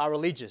of them are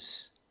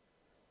religious.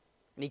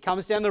 And he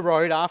comes down the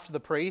road after the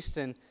priest,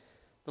 and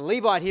the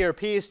Levite here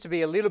appears to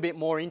be a little bit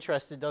more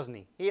interested, doesn't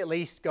he? He at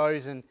least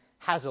goes and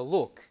has a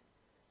look.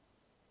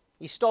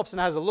 He stops and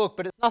has a look,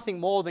 but it's nothing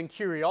more than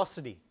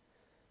curiosity.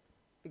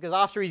 Because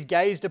after he's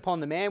gazed upon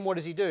the man, what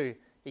does he do?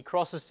 He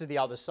crosses to the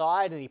other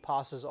side and he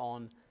passes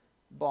on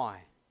by.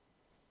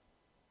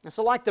 And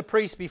so like the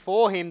priest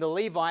before him, the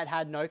Levite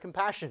had no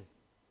compassion.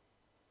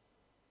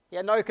 He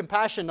had no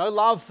compassion, no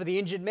love for the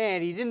injured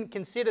man. He didn't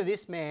consider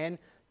this man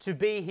to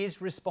be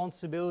his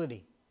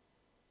responsibility.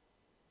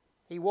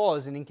 He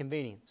was an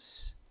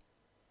inconvenience.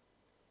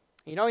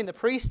 In the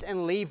priest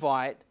and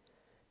Levite,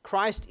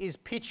 Christ is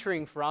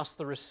picturing for us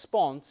the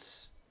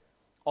response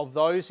of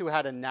those who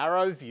had a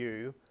narrow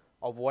view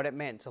of what it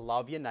meant to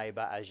love your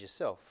neighbour as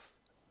yourself.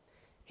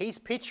 He's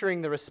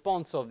picturing the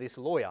response of this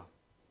lawyer.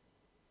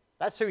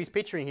 That's who he's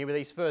picturing here with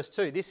these first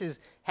two. This is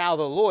how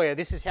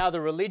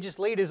the religious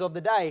leaders of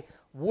the day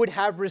would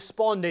have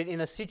responded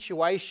in a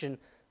situation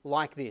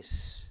like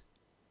this.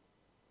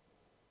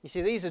 You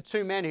see, these are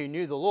two men who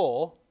knew the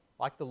law,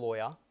 like the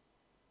lawyer,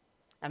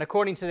 and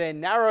according to their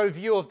narrow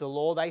view of the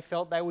law, they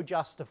felt they were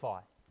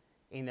justified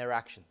in their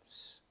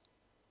actions.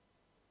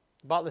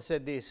 Butler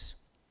said this: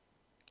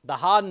 the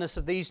hardness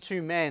of these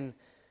two men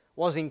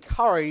was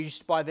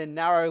encouraged by the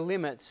narrow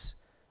limits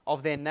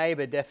of their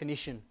neighbour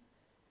definition.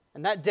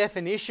 And that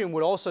definition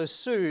would also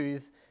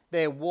soothe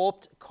their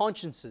warped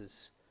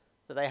consciences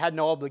that they had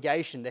no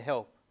obligation to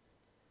help.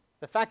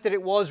 The fact that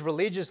it was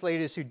religious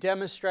leaders who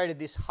demonstrated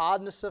this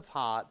hardness of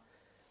heart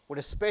would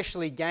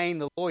especially gain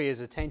the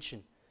lawyer's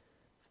attention.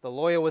 The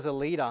lawyer was a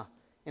leader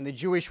in the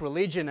Jewish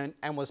religion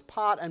and was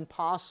part and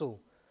parcel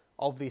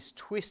of this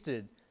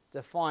twisted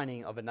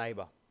defining of a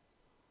neighbour.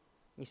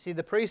 You see,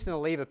 the priest and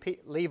the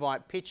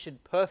Levite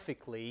pictured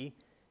perfectly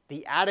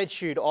the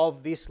attitude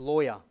of this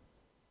lawyer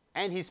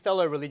and his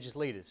fellow religious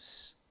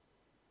leaders.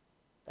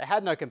 They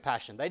had no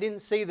compassion. They didn't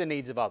see the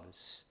needs of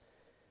others.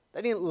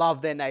 They didn't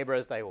love their neighbour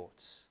as they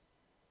ought.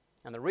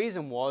 And the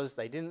reason was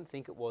they didn't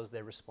think it was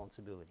their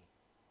responsibility.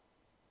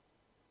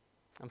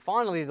 And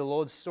finally, the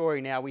Lord's story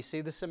now, we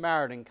see the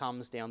Samaritan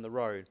comes down the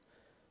road.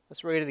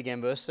 Let's read it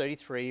again, verse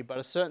 33. But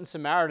a certain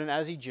Samaritan,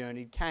 as he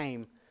journeyed,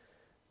 came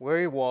where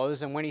he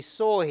was, and when he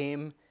saw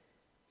him,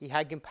 he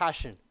had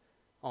compassion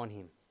on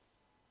him,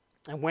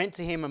 and went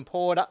to him and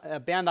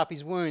bound up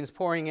his wounds,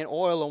 pouring in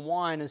oil and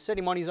wine, and set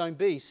him on his own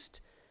beast,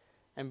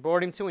 and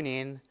brought him to an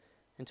inn,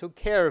 and took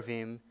care of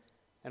him.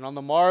 And on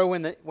the morrow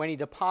when he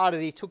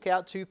departed, he took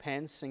out 2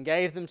 pence, and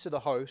gave them to the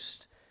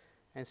host,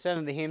 and said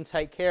unto him,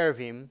 Take care of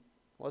him,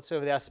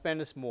 whatsoever thou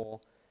spendest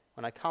more,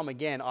 when I come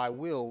again, I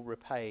will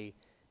repay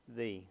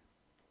thee.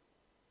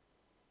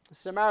 The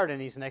Samaritan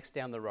is next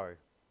down the road.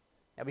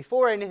 Now,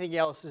 before anything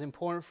else, it's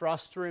important for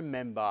us to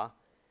remember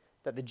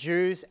that the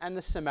Jews and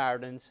the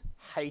Samaritans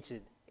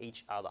hated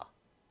each other.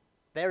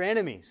 They're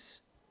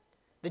enemies.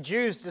 The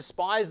Jews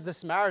despised the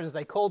Samaritans.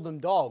 They called them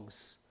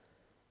dogs.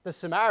 The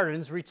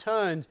Samaritans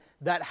returned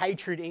that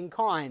hatred in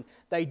kind.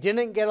 They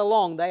didn't get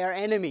along. They are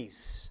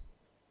enemies.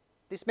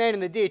 This man in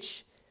the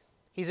ditch,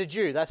 he's a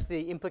Jew. That's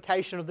the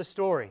implication of the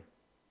story.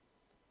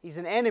 He's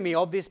an enemy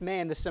of this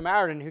man, the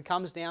Samaritan, who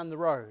comes down the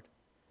road.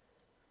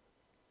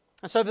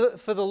 And so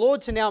for the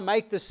Lord to now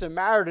make the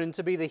Samaritan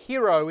to be the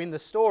hero in the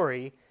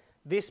story,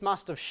 this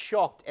must have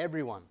shocked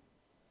everyone.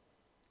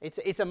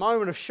 It's a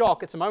moment of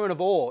shock. It's a moment of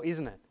awe,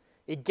 isn't it?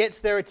 It gets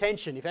their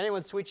attention. If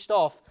anyone switched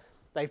off,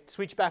 they've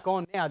switched back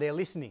on now. They're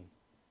listening.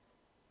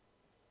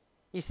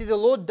 You see, the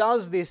Lord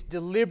does this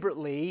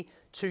deliberately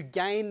to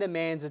gain the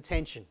man's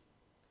attention,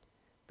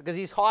 because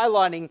he's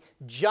highlighting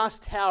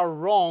just how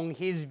wrong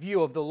his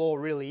view of the law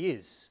really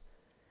is,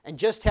 and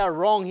just how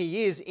wrong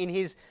he is in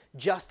his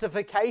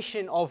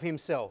justification of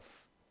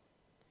himself,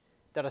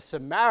 that a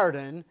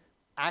Samaritan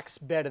acts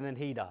better than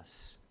he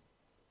does.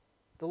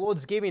 The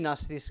Lord's giving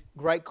us this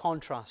great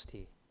contrast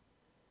here.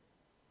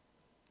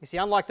 You see,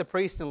 unlike the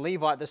priest and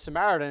Levite, the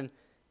Samaritan,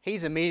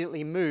 he's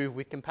immediately moved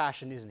with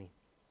compassion, isn't he?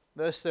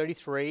 Verse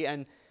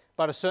 33,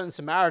 but a certain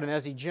Samaritan,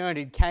 as he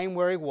journeyed, came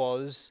where he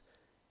was,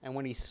 and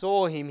when he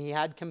saw him, he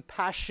had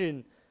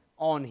compassion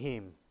on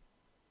him.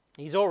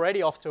 He's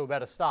already off to a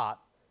better start.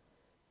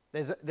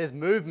 There's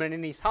movement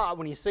in his heart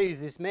when he sees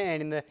this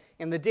man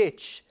in the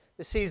ditch,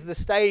 he sees the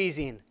state he's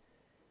in.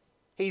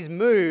 He's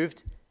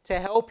moved to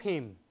help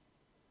him.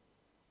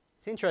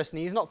 It's interesting,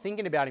 he's not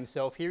thinking about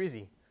himself here, is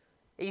he?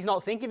 He's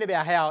not thinking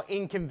about how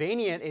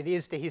inconvenient it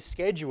is to his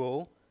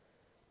schedule.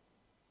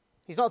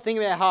 He's not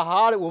thinking about how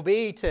hard it will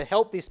be to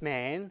help this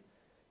man.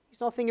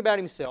 He's not thinking about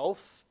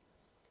himself.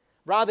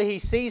 Rather, he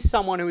sees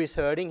someone who is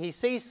hurting, he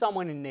sees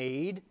someone in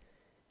need,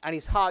 and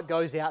his heart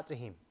goes out to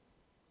him.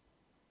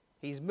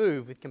 He's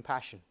moved with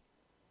compassion.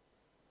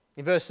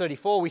 In verse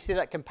 34, we see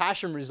that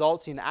compassion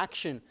results in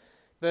action.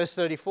 Verse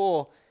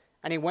 34,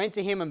 and he went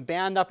to him and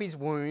bound up his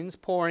wounds,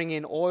 pouring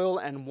in oil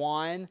and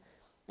wine,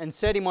 and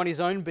set him on his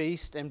own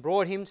beast, and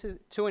brought him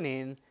to an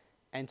inn,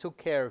 and took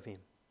care of him.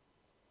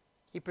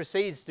 He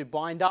proceeds to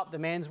bind up the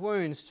man's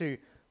wounds, to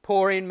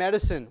pour in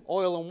medicine,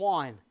 oil and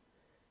wine.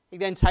 He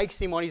then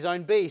takes him on his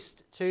own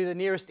beast to the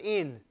nearest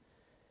inn.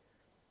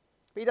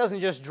 But he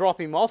doesn't just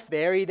drop him off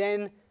there, he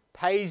then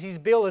pays his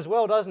bill as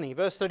well, doesn't he?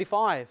 Verse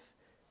 35.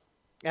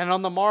 And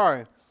on the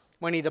morrow,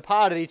 when he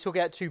departed, he took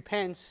out 2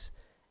 pence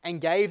and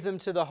gave them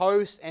to the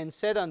host and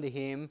said unto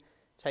him,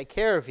 take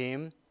care of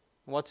him,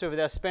 and whatsoever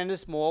thou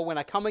spendest more, when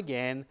I come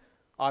again,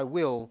 I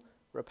will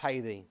repay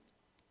thee.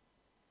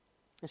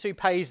 And so he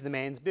pays the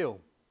man's bill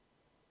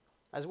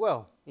as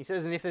well. He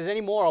says, and if there's any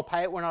more, I'll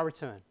pay it when I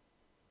return.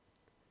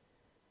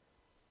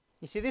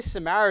 You see, this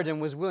Samaritan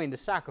was willing to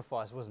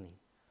sacrifice, wasn't he?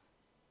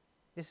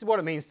 This is what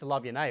it means to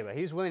love your neighbour.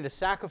 He was willing to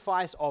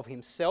sacrifice of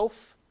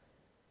himself,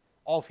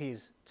 of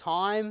his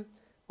time,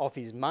 of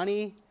his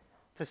money,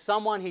 for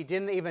someone he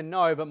didn't even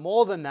know, but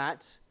more than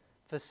that,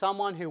 for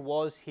someone who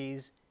was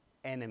his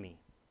enemy.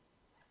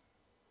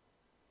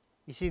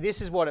 You see,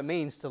 this is what it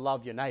means to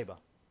love your neighbour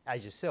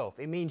as yourself.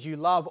 It means you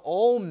love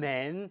all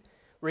men,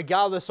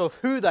 regardless of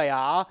who they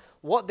are,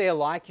 what they're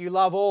like, you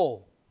love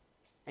all.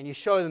 And you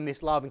show them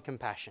this love and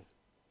compassion.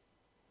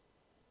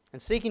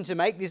 And seeking to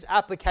make this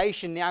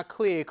application now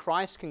clear,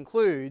 Christ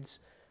concludes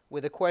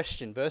with a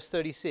question. Verse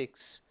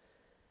 36,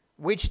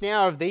 which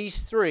now of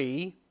these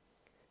 3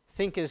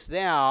 thinkest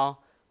thou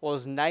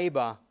was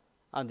neighbour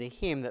unto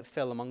him that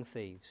fell among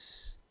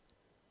thieves?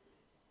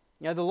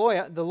 You know,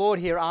 the Lord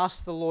here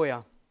asked the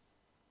lawyer,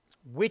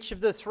 which of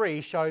the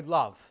 3 showed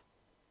love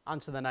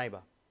unto the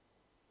neighbour?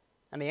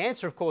 And the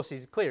answer, of course,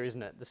 is clear,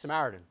 isn't it? The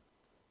Samaritan.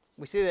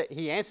 We see that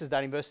he answers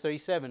that in verse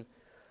 37.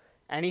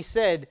 And he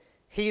said,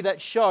 he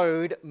that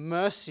showed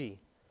mercy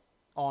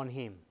on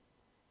him.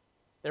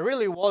 There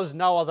really was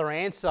no other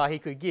answer he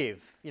could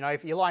give. You know,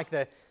 if you like,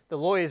 the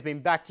lawyer's been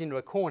backed into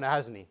a corner,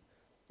 hasn't he?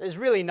 There's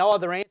really no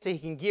other answer he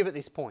can give at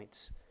this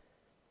point.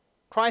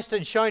 Christ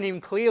had shown him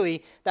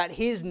clearly that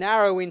his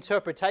narrow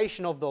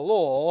interpretation of the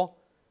law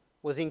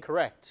was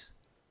incorrect,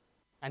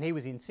 and he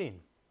was in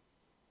sin.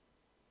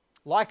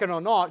 Like it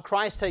or not,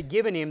 Christ had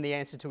given him the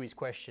answer to his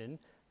question,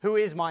 who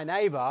is my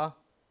neighbour?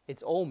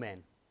 It's all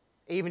men,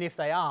 even if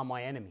they are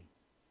my enemy.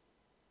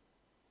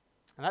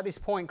 And at this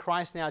point,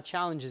 Christ now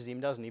challenges him,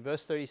 doesn't he?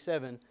 Verse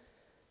 37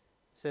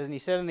 says, and he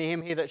said unto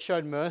him, he that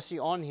showed mercy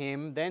on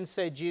him, then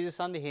said Jesus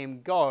unto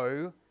him,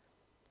 go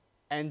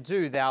and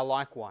do thou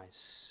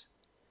likewise.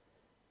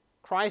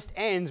 Christ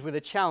ends with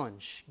a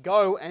challenge.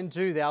 Go and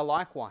do thou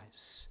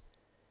likewise.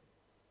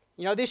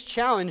 You know, this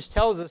challenge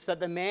tells us that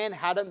the man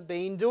hadn't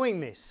been doing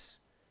this.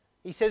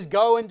 He says,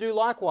 go and do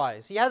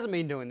likewise. He hasn't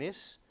been doing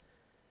this.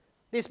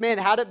 This man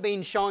hadn't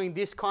been showing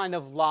this kind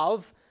of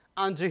love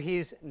unto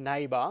his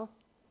neighbour.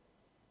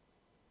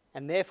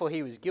 And therefore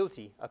he was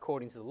guilty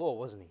according to the law,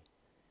 wasn't he?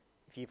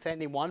 If you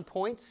offend in one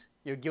point,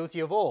 you're guilty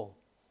of all.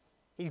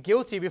 He's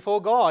guilty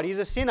before God. He's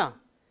a sinner.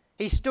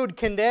 He stood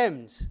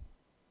condemned.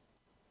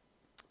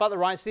 But the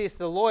writes this,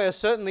 the lawyer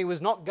certainly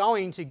was not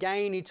going to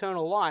gain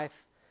eternal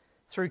life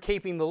through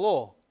keeping the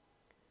law,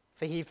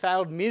 for he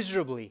failed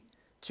miserably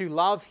to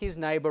love his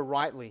neighbour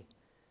rightly.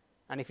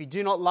 And if you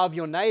do not love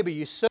your neighbour,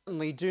 you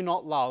certainly do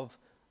not love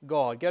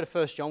God. Go to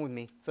 1 John with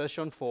me, 1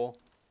 John 4.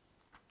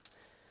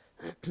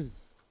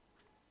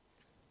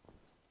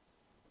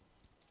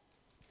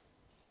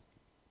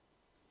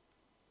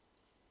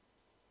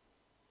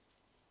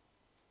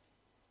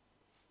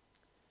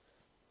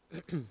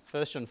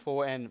 1 John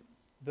 4 and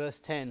verse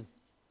 10.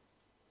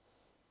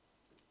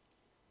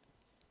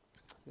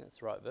 I think that's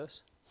the right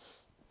verse.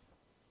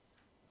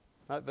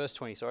 No, verse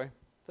 20, sorry.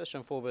 1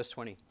 John 4, verse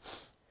 20.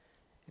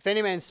 If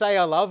any man say,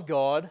 I love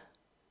God,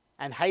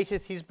 and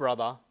hateth his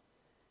brother,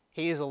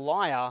 he is a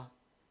liar.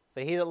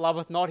 For he that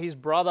loveth not his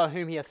brother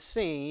whom he hath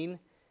seen,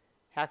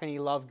 how can he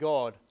love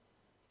God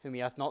whom he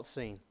hath not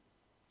seen?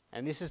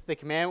 And this is the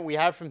commandment we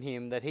have from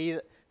him, that he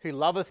who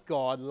loveth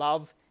God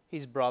love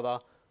his brother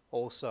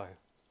also.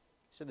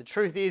 So the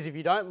truth is, if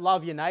you don't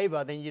love your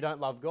neighbour, then you don't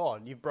love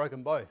God. You've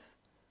broken both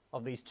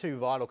of these 2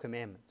 vital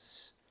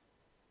commandments.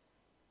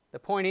 The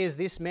point is,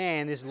 this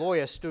man, this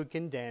lawyer, stood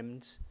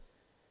condemned,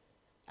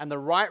 and the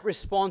right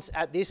response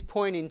at this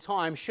point in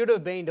time should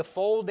have been to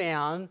fall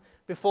down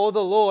before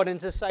the Lord and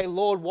to say,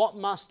 Lord, what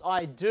must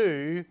I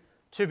do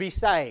to be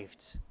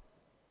saved?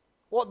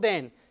 What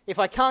then? If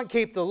I can't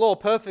keep the law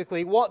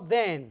perfectly, what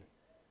then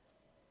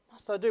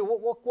must I do?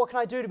 What can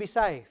I do to be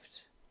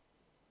saved?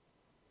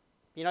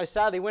 You know,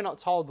 sadly, we're not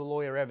told the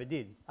lawyer ever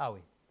did, are we?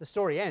 The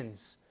story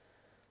ends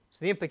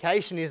So the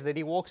implication is that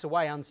he walks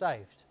away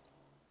unsaved.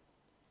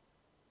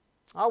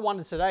 I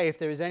wonder today if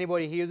there is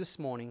anybody here this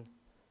morning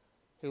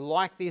who,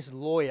 like this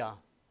lawyer,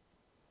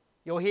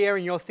 you're here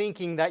and you're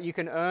thinking that you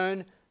can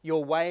earn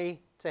your way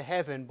to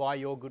heaven by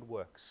your good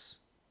works.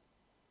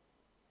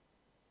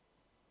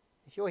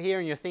 If you're here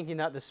and you're thinking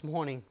that this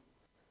morning,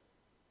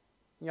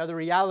 the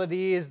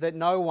reality is that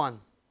no one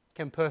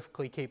can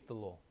perfectly keep the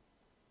law.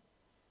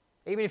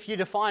 Even if you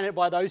define it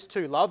by those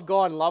two, love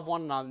God and love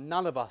one another,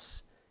 none of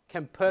us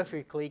can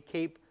perfectly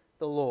keep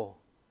the law.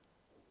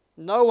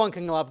 No one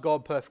can love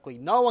God perfectly.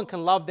 No one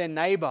can love their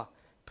neighbor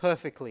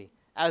perfectly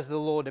as the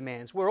law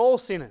demands. We're all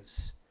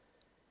sinners,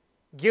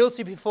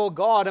 guilty before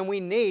God, and we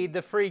need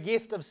the free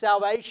gift of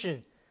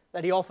salvation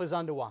that he offers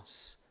unto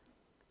us.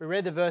 We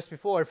read the verse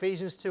before,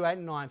 Ephesians 2, 8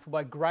 and 9, for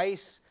by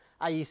grace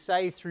are ye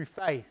saved through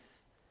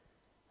faith,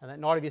 and that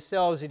not of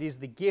yourselves, it is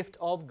the gift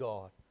of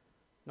God,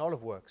 not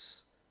of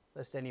works,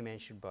 lest any man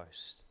should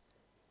boast.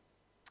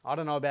 I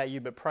don't know about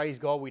you, but praise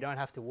God, we don't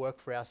have to work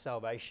for our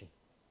salvation,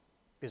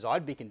 because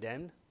I'd be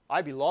condemned.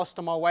 I'd be lost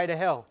on my way to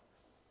hell.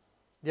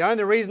 The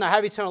only reason I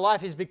have eternal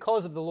life is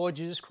because of the Lord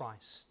Jesus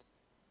Christ.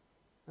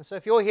 And so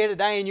if you're here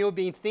today and you've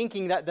been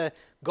thinking that the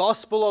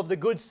gospel of the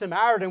Good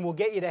Samaritan will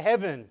get you to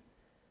heaven,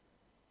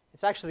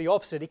 it's actually the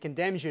opposite. It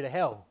condemns you to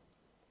hell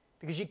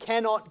because you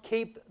cannot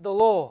keep the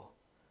law.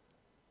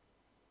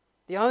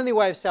 The only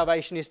way of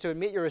salvation is to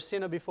admit you're a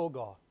sinner before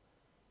God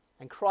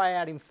and cry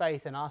out in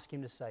faith and ask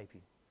him to save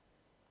you.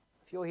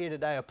 If you're here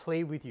today, I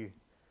plead with you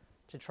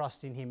to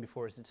trust in him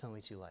before it's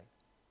eternally too late.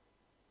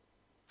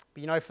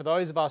 But for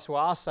those of us who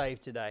are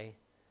saved today,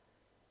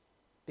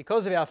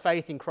 because of our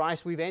faith in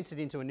Christ, we've entered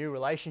into a new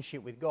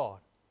relationship with God.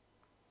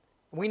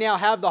 We now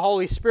have the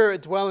Holy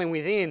Spirit dwelling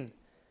within.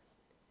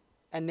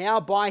 And now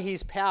by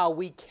his power,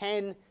 we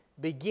can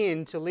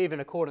begin to live in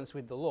accordance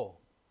with the law.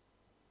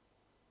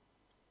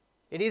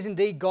 It is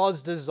indeed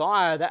God's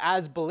desire that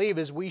as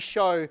believers we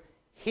show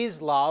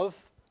his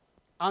love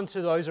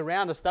unto those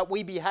around us, that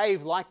we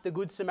behave like the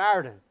Good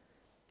Samaritan.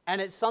 And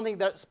it's something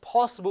that's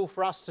possible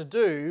for us to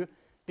do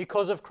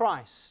because of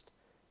Christ,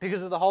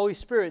 because of the Holy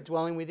Spirit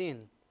dwelling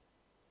within.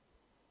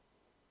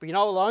 But it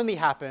will only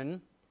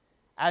happen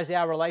as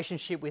our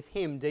relationship with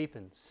him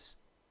deepens.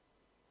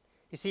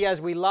 You see,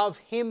 as we love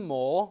him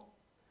more,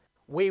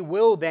 we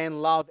will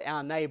then love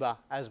our neighbour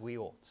as we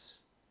ought.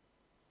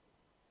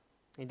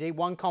 Indeed,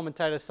 one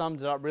commentator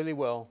summed it up really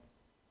well.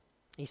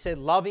 He said,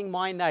 loving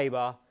my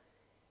neighbour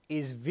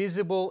is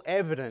visible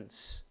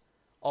evidence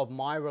of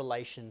my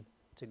relation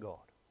to God.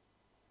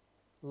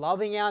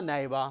 Loving our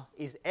neighbour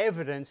is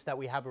evidence that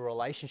we have a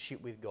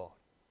relationship with God.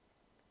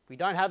 If we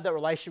don't have that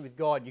relationship with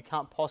God, you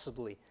can't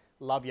possibly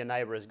love your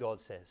neighbour as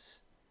God says.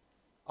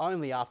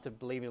 Only after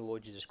believing in the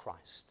Lord Jesus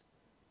Christ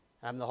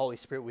and having the Holy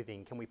Spirit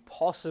within can we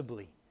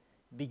possibly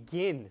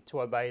begin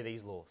to obey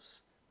these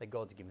laws that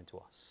God's given to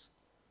us.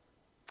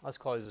 Let's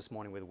close this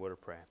morning with a word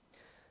of prayer.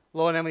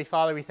 Lord and Heavenly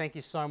Father, we thank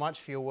you so much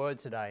for your word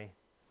today.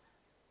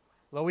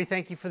 Lord, we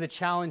thank you for the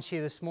challenge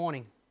here this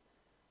morning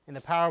in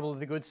the parable of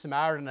the Good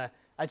Samaritan,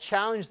 a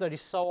challenge that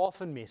is so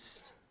often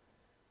missed.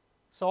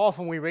 So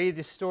often we read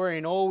this story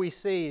and all we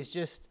see is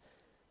just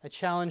a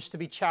challenge to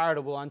be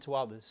charitable unto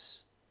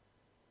others.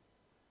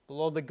 But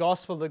Lord, the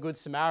gospel of the Good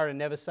Samaritan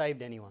never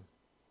saved anyone.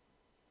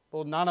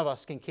 Lord, none of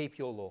us can keep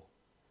your law.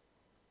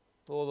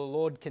 Lord, the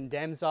Lord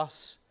condemns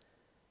us.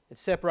 It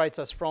separates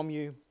us from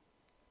you.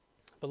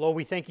 But Lord,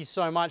 we thank you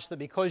so much that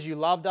because you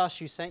loved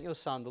us, you sent your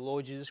Son, the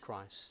Lord Jesus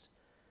Christ,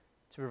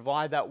 to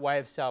provide that way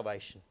of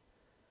salvation.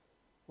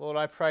 Lord,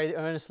 I pray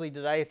earnestly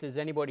today, if there's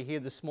anybody here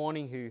this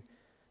morning who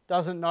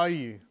doesn't know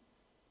you,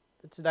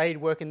 that today you'd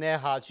work in their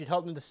hearts. You'd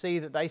help them to see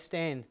that they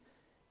stand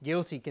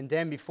guilty,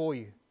 condemned before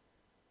you.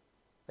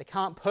 They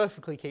can't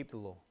perfectly keep the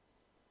law.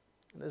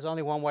 And there's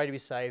only one way to be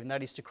saved, and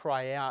that is to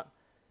cry out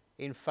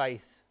in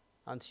faith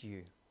unto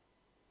you.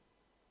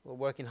 Lord,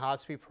 work in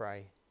hearts we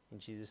pray. In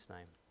Jesus'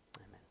 name.